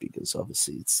chat because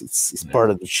obviously it's part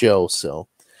of the show. So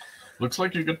looks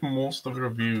like you get most of the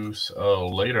reviews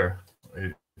later,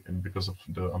 because of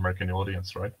the American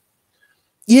audience, right?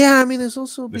 Yeah, I mean, it's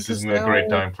also this isn't a great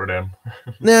time for them.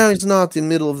 No, it's not in the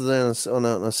middle of the day on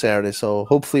a Saturday. So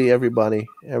hopefully everybody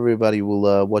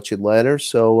will watch it later.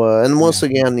 So and once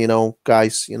again,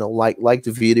 guys, like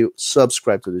the video,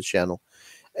 subscribe to the channel,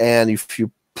 and if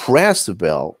you press the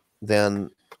bell, then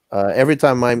every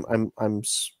time I'm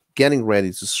getting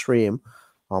ready to stream,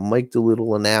 I'll make the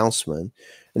little announcement,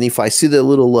 and if I see the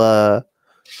little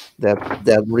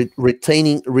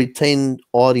retained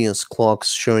audience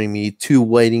clocks showing me 2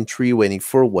 waiting, 3 waiting,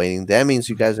 4 waiting, that means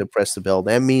you guys have pressed the bell.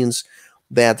 That means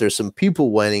that there's some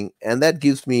people waiting, and that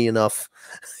gives me enough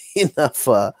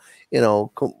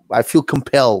I feel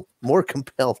more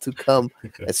compelled to come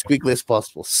as quickly as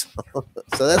possible. So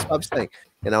that's what I'm saying.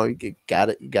 You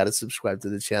gotta subscribe to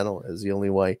the channel as the only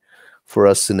way for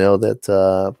us to know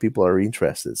that people are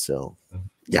interested. So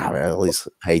yeah, at least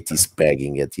hate is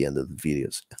begging at the end of the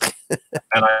videos.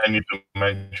 And I need to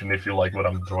mention, if you like what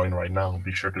I'm drawing right now,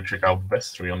 be sure to check out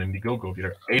Bestry on Indiegogo. There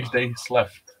are 8 days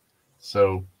left.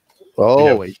 So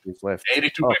 8 days left.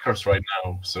 82 backers right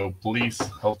now. So please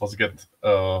help us get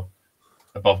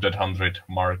above that 100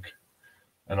 mark,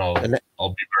 and I'll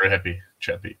be very happy,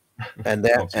 Chappy. And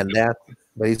that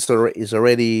but it's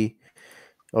already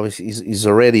obviously is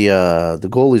already the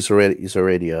goal is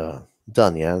already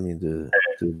done. Yeah, I mean the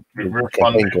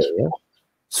campaign goal, yeah?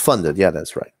 It's funded. Yeah,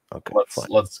 that's right. Okay,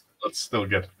 let's still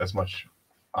get as much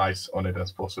eyes on it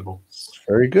as possible.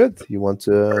 Very good. You want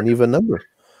an even number.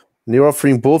 And you're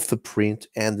offering both the print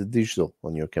and the digital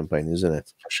on your campaign, isn't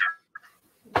it? For sure.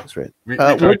 That's right. We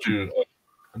try to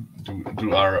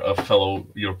do our fellow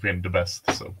European the best.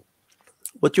 So,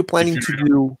 what you're planning to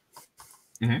do?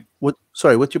 Mm-hmm.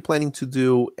 What you're planning to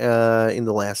do in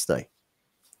the last day?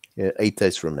 8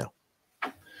 days from now.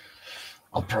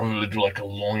 I'll probably do like a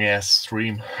long ass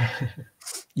stream.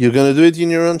 You're gonna do it in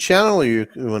your own channel, or you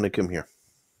want to come here?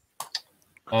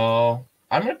 I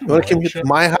might do. You want to come to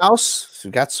my house?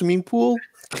 You got swimming pool.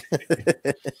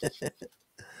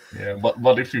 Yeah,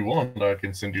 but if you want, I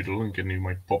can send you the link, and you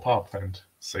might pop up and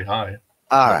say hi.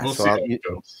 All right, we'll so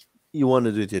you want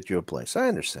to do it at your place? I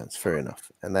understand. It's fair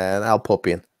enough, and then I'll pop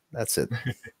in. That's it.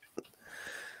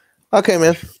 Okay,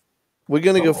 man. We're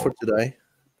gonna go for today.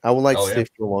 I would like to stay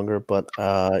for longer, but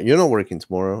you're not working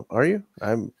tomorrow, are you?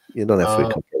 You don't have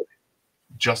to come.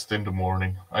 Just in the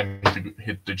morning. I need to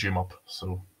hit the gym up.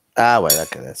 So. Well,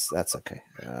 okay, that's okay.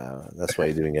 That's why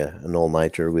you're doing an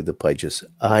all-nighter with the pages.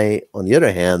 I, on the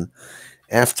other hand,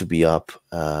 have to be up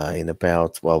in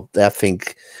about. Well, I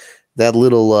think that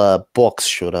little box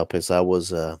showed up as I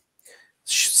was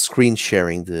screen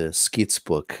sharing the Skits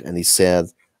book, and he said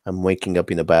I'm waking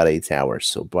up in about 8 hours.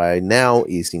 So by now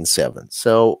he's in 7.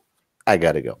 So I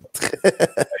gotta go.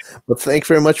 But thank you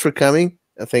very much for coming.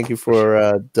 Thank you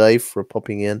for Dave for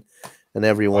popping in, and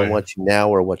everyone watching now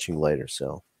or watching later.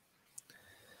 So.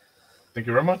 Thank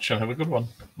you very much, and have a good one.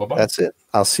 Bye-bye. That's it.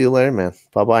 I'll see you later, man.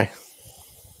 Bye-bye.